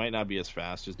has. He might not be as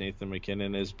fast as Nathan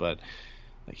McKinnon is, but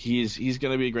he's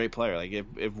going to be a great player. Like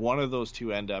if one of those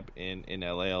two end up in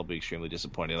LA, I'll be extremely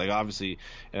disappointed. Like obviously,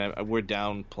 and we're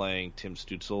downplaying Tim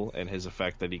Stützle and his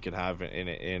effect that he could have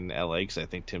in LA because I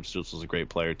think Tim Stützle's a great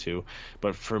player too.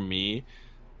 But for me,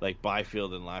 like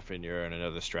Byfield and Lafreniere are in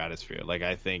another stratosphere. Like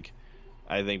I think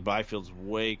Byfield's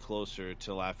way closer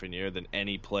to Lafreniere than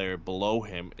any player below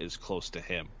him is close to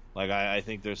him. Like I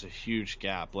think there's a huge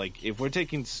gap. Like if we're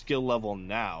taking skill level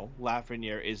now,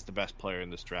 Lafreniere is the best player in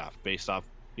this draft based off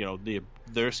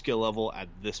their skill level at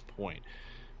this point.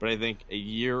 But I think a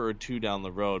year or two down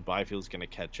the road, Byfield's going to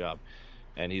catch up,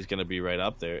 and he's going to be right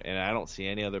up there. And I don't see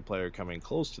any other player coming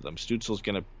close to them. Stützle's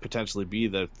going to potentially be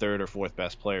the 3rd or 4th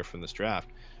best player from this draft,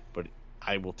 but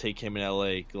I will take him in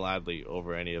LA gladly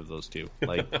over any of those two.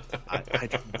 Like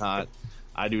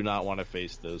I do not want to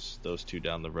face those two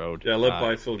down the road. Yeah, let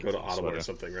Byfield go to Ottawa or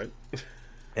something, right?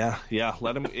 Yeah,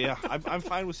 let him. Yeah, I'm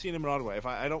fine with seeing him in Ottawa. If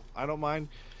I don't mind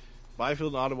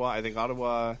Byfield in Ottawa. I think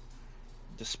Ottawa,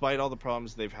 despite all the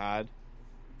problems they've had,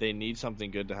 they need something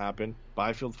good to happen.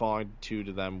 Byfield falling to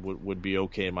them would be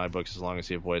okay in my books as long as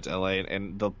he avoids LA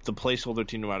and the placeholder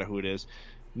team, no matter who it is.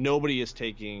 Nobody is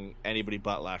taking anybody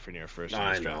but Lafreniere first.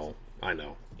 I know.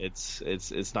 It's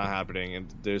not happening,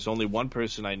 and there's only one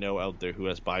person I know out there who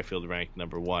has Byfield ranked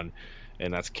number 1,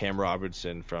 and that's Cam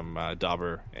Robertson from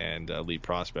Dauber and Elite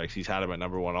Prospects. He's had him at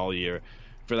number 1 all year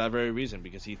for that very reason,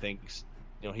 because he thinks,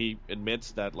 he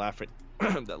admits that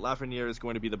Lafreniere is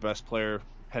going to be the best player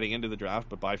heading into the draft,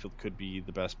 but Byfield could be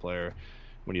the best player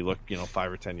when you look,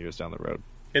 5 or 10 years down the road.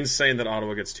 Insane that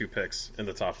Ottawa gets 2 picks in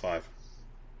the top 5.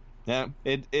 Yeah,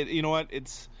 you know what?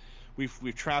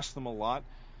 We've trashed them a lot,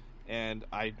 and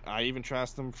I even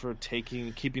trashed them for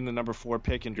keeping the number 4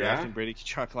 pick and drafting Brady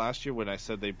Tkachuk last year when I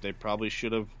said they probably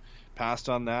should have passed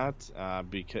on that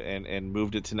and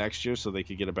moved it to next year so they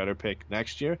could get a better pick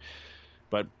next year.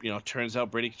 But turns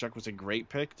out Brady Tkachuk was a great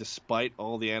pick despite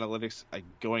all the analytics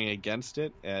going against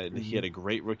it. He had a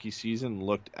great rookie season,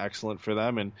 looked excellent for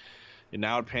them, and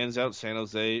now it pans out San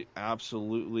Jose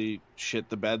absolutely shit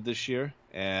the bed this year,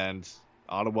 and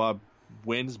Ottawa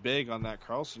wins big on that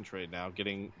Karlsson trade now,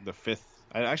 getting the 5th.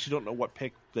 I actually don't know what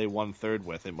pick they won 3rd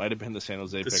with. It might have been the San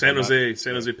Jose pick. The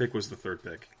San Jose pick was the 3rd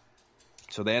pick.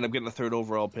 So they end up getting the 3rd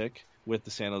overall pick with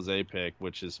the San Jose pick,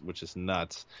 which is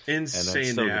nuts.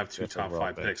 Insane they have 2 top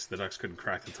 5 picks. The Ducks couldn't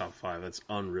crack the top 5. That's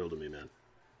unreal to me, man.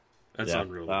 That's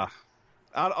unreal to me.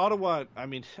 Ottawa had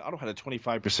a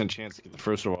 25% chance to get the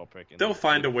 1st overall pick. They'll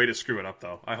find a way to screw it up,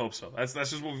 though. I hope so. That's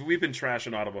just what we've been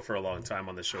trashing Ottawa for a long time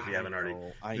on this show. If you haven't already,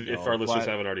 if our listeners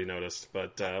haven't already noticed,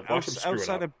 but watch them screw it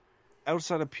up.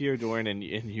 Outside of Pierre Dorian and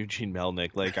Eugene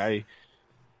Melnyk, like I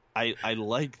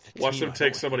like the team. Watch them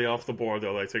take somebody off the board.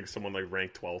 They'll take someone like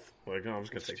ranked 12th. Like, I'm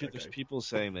just gonna take that guy. There's people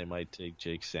saying they might take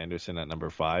Jake Sanderson at number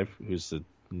 5,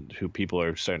 who people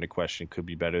are starting to question could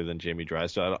be better than Jamie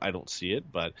Drysdale. I don't see it,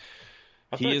 but.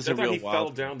 He fell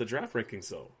down the draft rankings,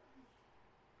 though.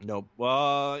 No,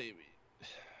 well,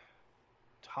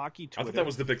 hockey Twitter. I thought that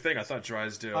was the big thing. I thought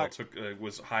Drysdale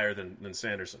was higher than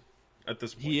Sanderson at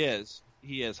this point. He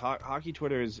is. Hockey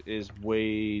Twitter is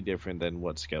way different than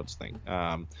what scouts think.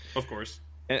 Of course.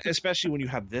 And especially when you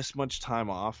have this much time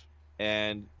off.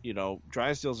 And,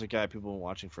 Drysdale's a guy people have been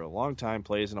watching for a long time,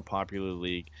 plays in a popular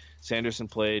league. Sanderson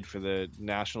played for the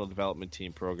National Development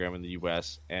Team program in the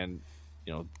U.S., and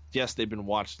yes, they've been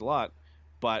watched a lot,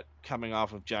 but coming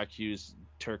off of Jack Hughes,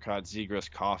 Turcotte,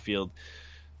 Zegras, Caulfield,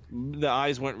 the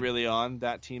eyes weren't really on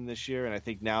that team this year, and I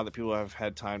think now that people have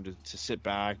had time to sit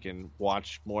back and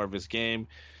watch more of his game,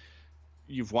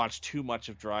 you've watched too much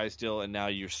of Drysdale, and now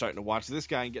you're starting to watch this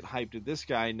guy and get hyped at this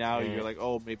guy. Now you're like,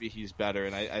 oh, maybe he's better,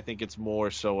 and I think it's more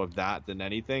so of that than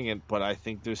anything. But I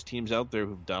think there's teams out there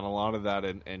who've done a lot of that,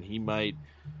 and he might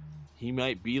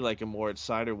be like a Moritz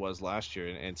Seider was last year,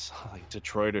 and it's like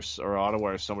Detroit or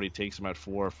Ottawa or somebody takes him at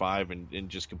 4 or 5 and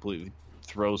just completely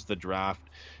throws the draft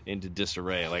into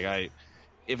disarray. Like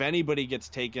if anybody gets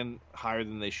taken higher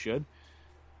than they should,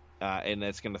 and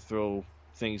that's going to throw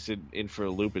things in for a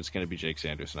loop, it's going to be Jake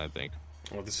Sanderson, I think.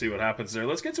 Well, to see what happens there.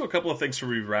 Let's get to a couple of things before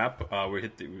we wrap. I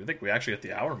think we actually hit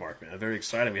the hour mark, man. Very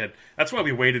exciting. That's why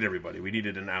we waited, everybody. We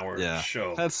needed an hour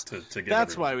show to get.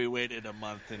 That's why we waited a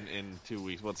month in 2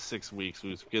 weeks. Well, 6 weeks,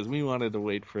 because we wanted to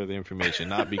wait for the information,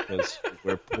 not because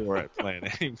we're poor at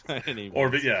planning anymore.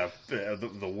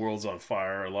 The world's on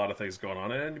fire. A lot of things going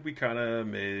on, and we kind of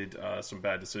made some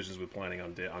bad decisions with planning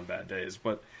on bad days.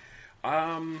 But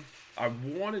I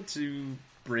wanted to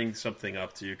bring something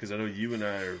up to you because I know you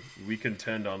and we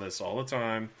contend on this all the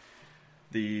time.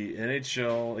 The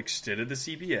NHL extended the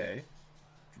CBA,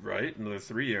 right, another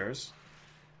 3 years,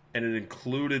 and it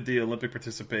included the Olympic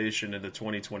participation in the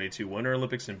 2022 Winter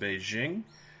Olympics in Beijing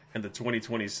and the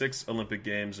 2026 Olympic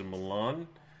Games in Milan.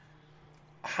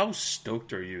 How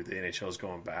stoked are you the NHL is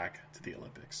going back to the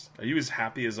Olympics? Are you as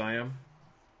happy as I am?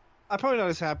 I'm probably not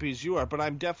as happy as you are, but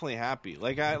I'm definitely happy.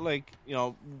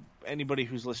 Anybody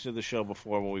who's listened to the show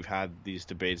before when we've had these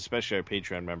debates, especially our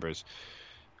Patreon members,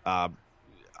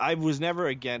 I was never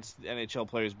against NHL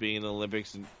players being in the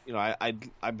Olympics, and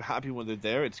I'm happy when they're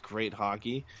there. It's great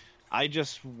hockey. I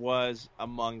just was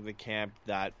among the camp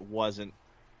that wasn't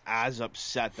as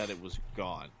upset that it was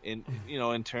gone.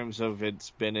 In terms of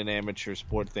it's been an amateur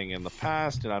sport thing in the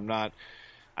past, and I'm not.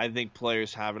 I think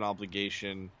players have an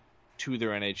obligation to their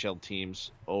NHL teams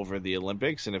over the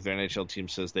Olympics, and if their NHL team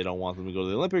says they don't want them to go to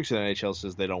the Olympics and the NHL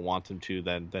says they don't want them to,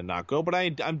 then not go. But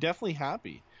I'm definitely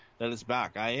happy that it's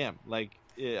back. I am.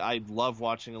 I love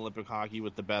watching Olympic hockey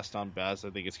with the best on best. I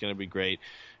think it's going to be great.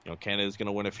 Canada's going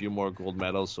to win a few more gold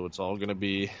medals, so it's all going to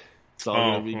be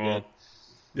good.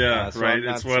 Yeah, right.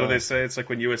 It's what do they say? It's like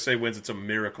when USA wins, it's a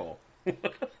miracle.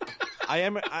 I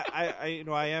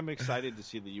am excited to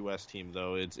see the U.S. team,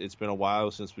 though. It's been a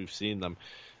while since we've seen them.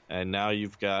 And now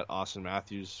you've got Austin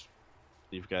Matthews,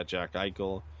 you've got Jack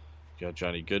Eichel, you've got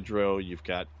Johnny Gaudreau, you've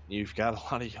got a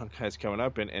lot of young guys coming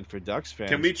up. And for Ducks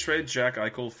fans, can we trade Jack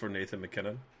Eichel for Nathan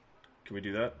McKinnon? Can we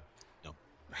do that? No.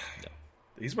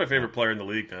 He's my favorite player in the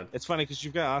league, man. It's funny because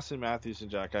you've got Austin Matthews and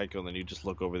Jack Eichel, and then you just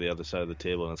look over the other side of the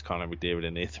table, and it's Connor McDavid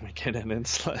and Nathan McKinnon. And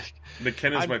it's like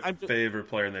McKinnon's my favorite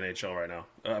player in the NHL right now.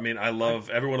 I mean, I love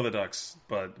every one of the Ducks,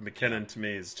 but McKinnon to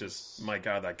me is just, my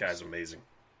God, that guy's amazing.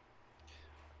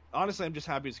 Honestly, I'm just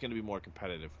happy it's going to be more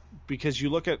competitive because you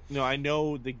look at, I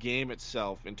know the game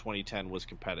itself in 2010 was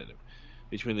competitive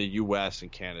between the U.S.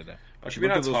 and Canada. Should we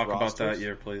not talk about that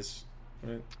year, please?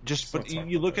 Right? But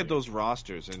you look at those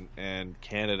rosters, and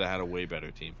Canada had a way better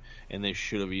team, and they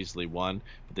should have easily won,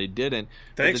 but they didn't.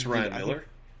 Thanks, Ryan Miller.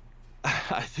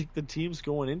 I think the teams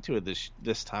going into it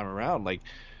this time around,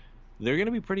 they're going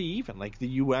to be pretty even. The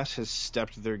U.S. has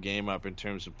stepped their game up in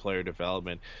terms of player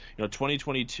development.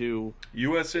 2022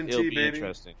 USNT, it'll be baby.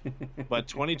 Interesting. But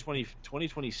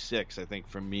 2026, I think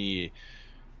for me,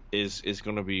 is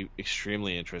going to be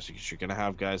extremely interesting because you're going to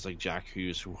have guys like Jack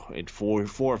Hughes who in 4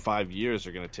 or 5 years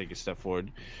are going to take a step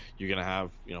forward. You're going to have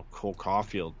Cole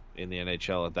Caulfield in the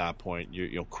NHL at that point.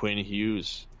 Quinn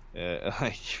Hughes.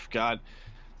 You've got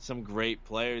some great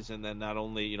players, and then not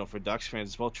only for Ducks fans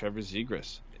as well, Trevor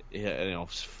Zegras.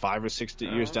 5 or 6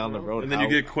 years down the road, and then you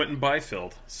get Quentin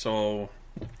Byfield. So,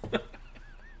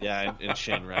 yeah, and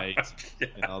Shane Wright,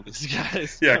 and all these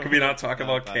guys. Yeah, can we not talk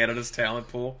about Canada's talent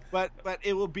pool? But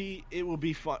it will be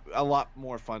fun, a lot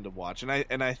more fun to watch, and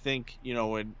I think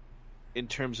in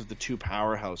terms of the two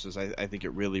powerhouses, I think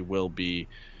it really will be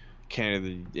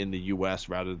Canada in the U.S.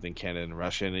 rather than Canada and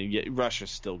Russia, and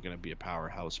Russia's still going to be a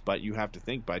powerhouse, but you have to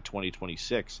think by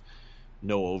 2026,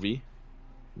 no Ovi.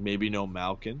 Maybe no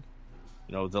Malkin.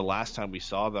 The last time we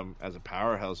saw them as a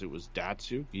powerhouse, it was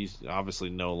Datsyuk. He's obviously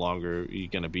no longer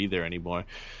going to be there anymore.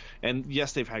 And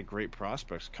yes, they've had great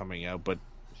prospects coming out, but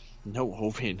no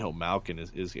Ovi and no Malkin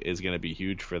is going to be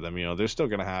huge for them. They're still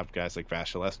going to have guys like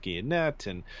Vasilevsky in net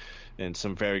and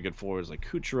some very good forwards like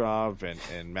Kucherov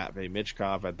and Matvei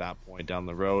Michkov at that point down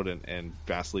the road and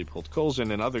Vasily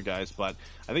Podkolzin and other guys. But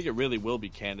I think it really will be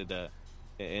Canada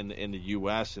in the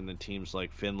U.S. and the teams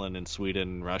like Finland and Sweden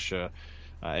and Russia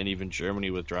and even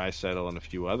Germany with Draisaitl and a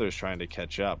few others trying to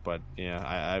catch up. But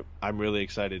I'm really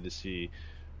excited to see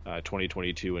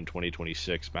 2022 and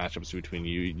 2026 matchups between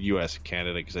U.S. and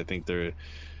Canada, because I think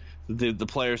the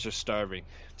players are starving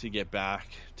to get back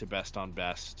to best on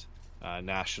best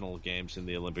national games in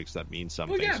the Olympics that mean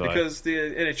something. Well, yeah, so because the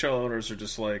NHL owners are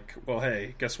just like, well,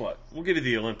 hey, guess what? We'll give you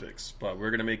the Olympics, but we're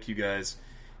going to make you guys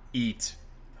eat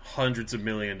hundreds of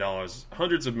millions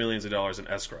of dollars in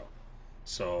escrow.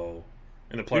 So,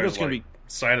 and the players are like,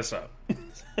 sign us up.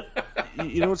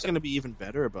 You know what's going to be even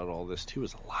better about all this, too,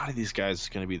 is a lot of these guys is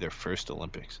going to be their first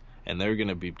Olympics, and they're going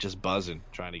to be just buzzing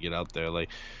trying to get out there. Like,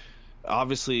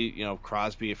 obviously,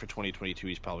 Crosby for 2022,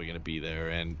 he's probably going to be there,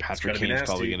 and Patrick Kane's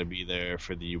probably going to be there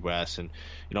for the U.S., and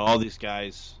all these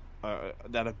guys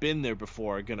that have been there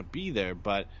before are going to be there,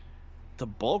 but the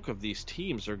bulk of these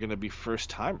teams are going to be first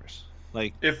timers.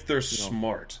 Like, if they're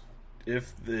smart,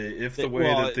 if the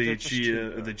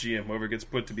GM, whoever gets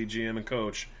put to be GM and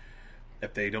coach,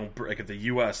 if they don't break at the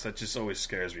U.S., that just always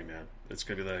scares me, man. It's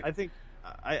going to be like I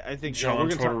think John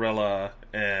Tortorella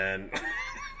and.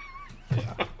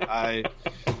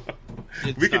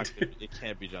 It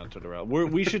can't be John Tortorella.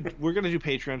 We're gonna do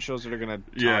Patreon shows that are gonna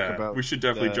talk about. We should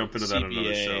definitely jump into that on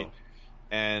another show.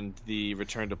 And the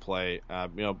return to play.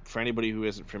 For anybody who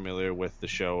isn't familiar with the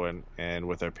show and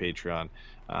with our Patreon,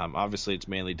 obviously it's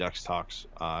mainly Ducks Talks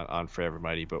on Forever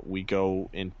Mighty, but we go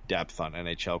in depth on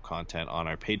NHL content on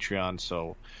our Patreon.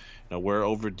 So we're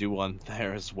overdue on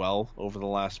there as well over the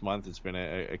last month. It's been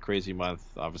a crazy month,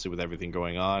 obviously, with everything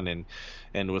going on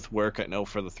and with work. I know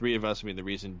for the three of us, I mean, the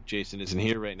reason Jason isn't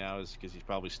here right now is because he's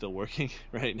probably still working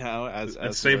right now. As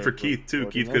same for Keith, too.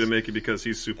 Keith couldn't make it because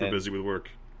he's super busy with work.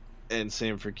 And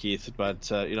same for Keith. But,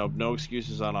 no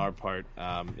excuses on our part.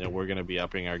 We're going to be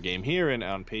upping our game here and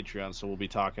on Patreon, so we'll be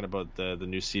talking about the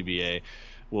new CBA.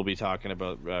 We'll be talking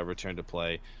about return to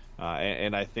play.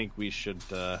 And I think we should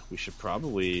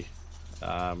probably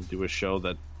do a show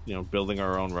that building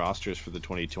our own rosters for the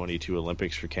 2022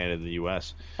 Olympics for Canada and the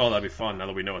U.S. Oh, that'd be fun now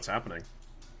that we know what's happening.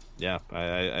 Yeah,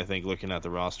 I think looking at the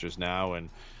rosters now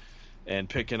and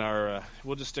picking our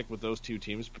we'll just stick with those two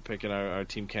teams, but picking our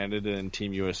Team Canada and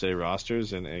Team USA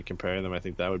rosters and comparing them, I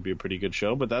think that would be a pretty good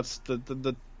show. But that's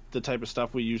the type of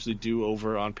stuff we usually do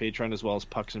over on Patreon, as well as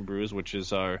Pucks and Brews, which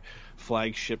is our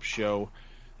flagship show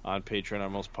on Patreon, our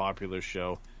most popular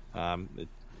show.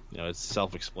 It's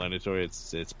self-explanatory.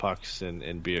 It's pucks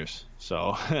and beers.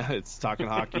 So it's talking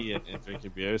hockey and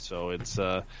drinking beer. So it's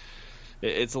a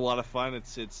lot of fun.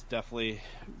 It's definitely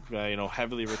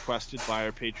heavily requested by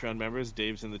our Patreon members.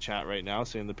 Dave's in the chat right now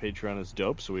saying the Patreon is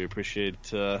dope. So we appreciate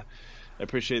the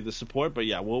support. But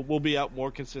yeah, we'll be out more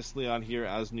consistently on here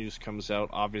as news comes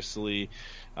out. Obviously,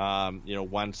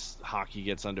 once hockey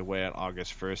gets underway on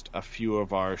August 1st, a few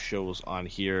of our shows on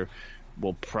here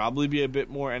will probably be a bit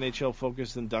more NHL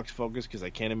focused than Ducks focused, because I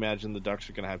can't imagine the Ducks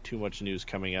are going to have too much news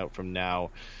coming out from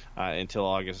now until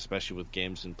August, especially with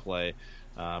games in play.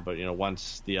 But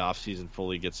once the off season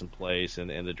fully gets in place and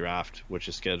the draft, which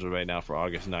is scheduled right now for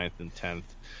August 9th and 10th,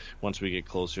 once we get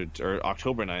closer to, or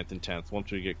October 9th and 10th,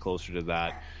 once we get closer to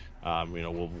that,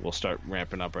 we'll start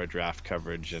ramping up our draft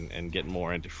coverage and getting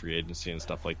more into free agency and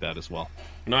stuff like that as well.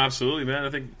 No, absolutely, man. I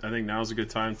think now's a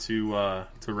good time to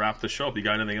wrap the show up. You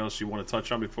got anything else you want to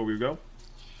touch on before we go?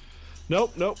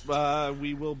 Nope.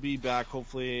 We will be back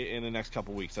hopefully in the next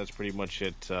couple weeks. That's pretty much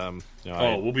it.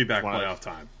 We'll be back playoff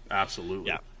time.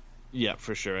 Absolutely. Yeah,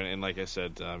 for sure. And like I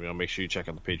said, make sure you check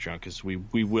out the Patreon, because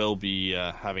we will be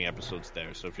having episodes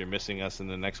there. So if you're missing us in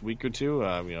the next week or two,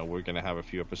 we're going to have a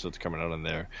few episodes coming out on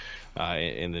there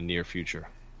in the near future.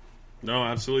 No,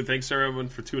 absolutely. Thanks, everyone,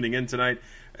 for tuning in tonight.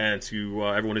 And to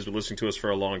everyone who's been listening to us for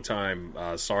a long time,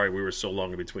 sorry we were so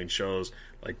long in between shows.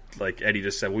 Like Eddie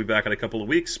just said, we'll be back in a couple of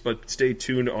weeks, but stay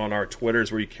tuned on our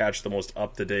Twitters where you catch the most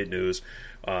up-to-date news.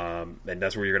 And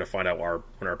that's where you're going to find out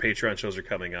when our Patreon shows are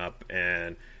coming up.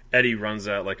 And Eddie runs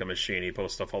that like a machine. He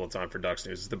posts stuff all the time for Ducks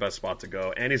News. It's the best spot to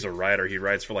go. And he's a writer. He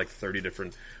writes for like 30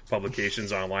 different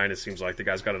publications online. It seems like the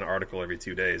guy's got an article every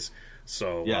 2 days.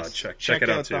 So yes. check it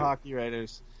out too. The Hockey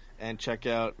Writers, and check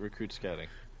out Recruit Scouting.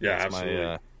 Yeah,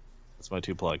 absolutely. That's my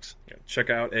two plugs. Yeah, check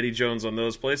out Eddie Jones on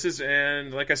those places.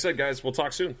 And like I said, guys, we'll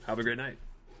talk soon. Have a great night.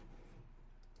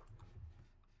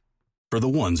 For the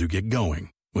ones who get going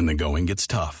when the going gets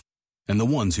tough, and the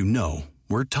ones who know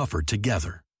we're tougher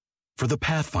together. For the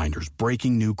Pathfinders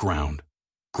breaking new ground,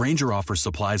 Grainger offers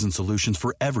supplies and solutions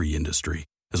for every industry,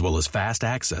 as well as fast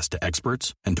access to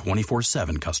experts and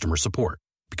 24/7 customer support.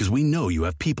 Because we know you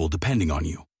have people depending on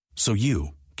you, so you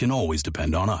can always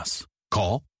depend on us.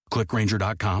 Call, click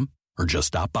Grainger.com, or just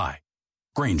stop by.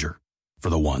 Grainger, for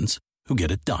the ones who get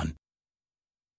it done.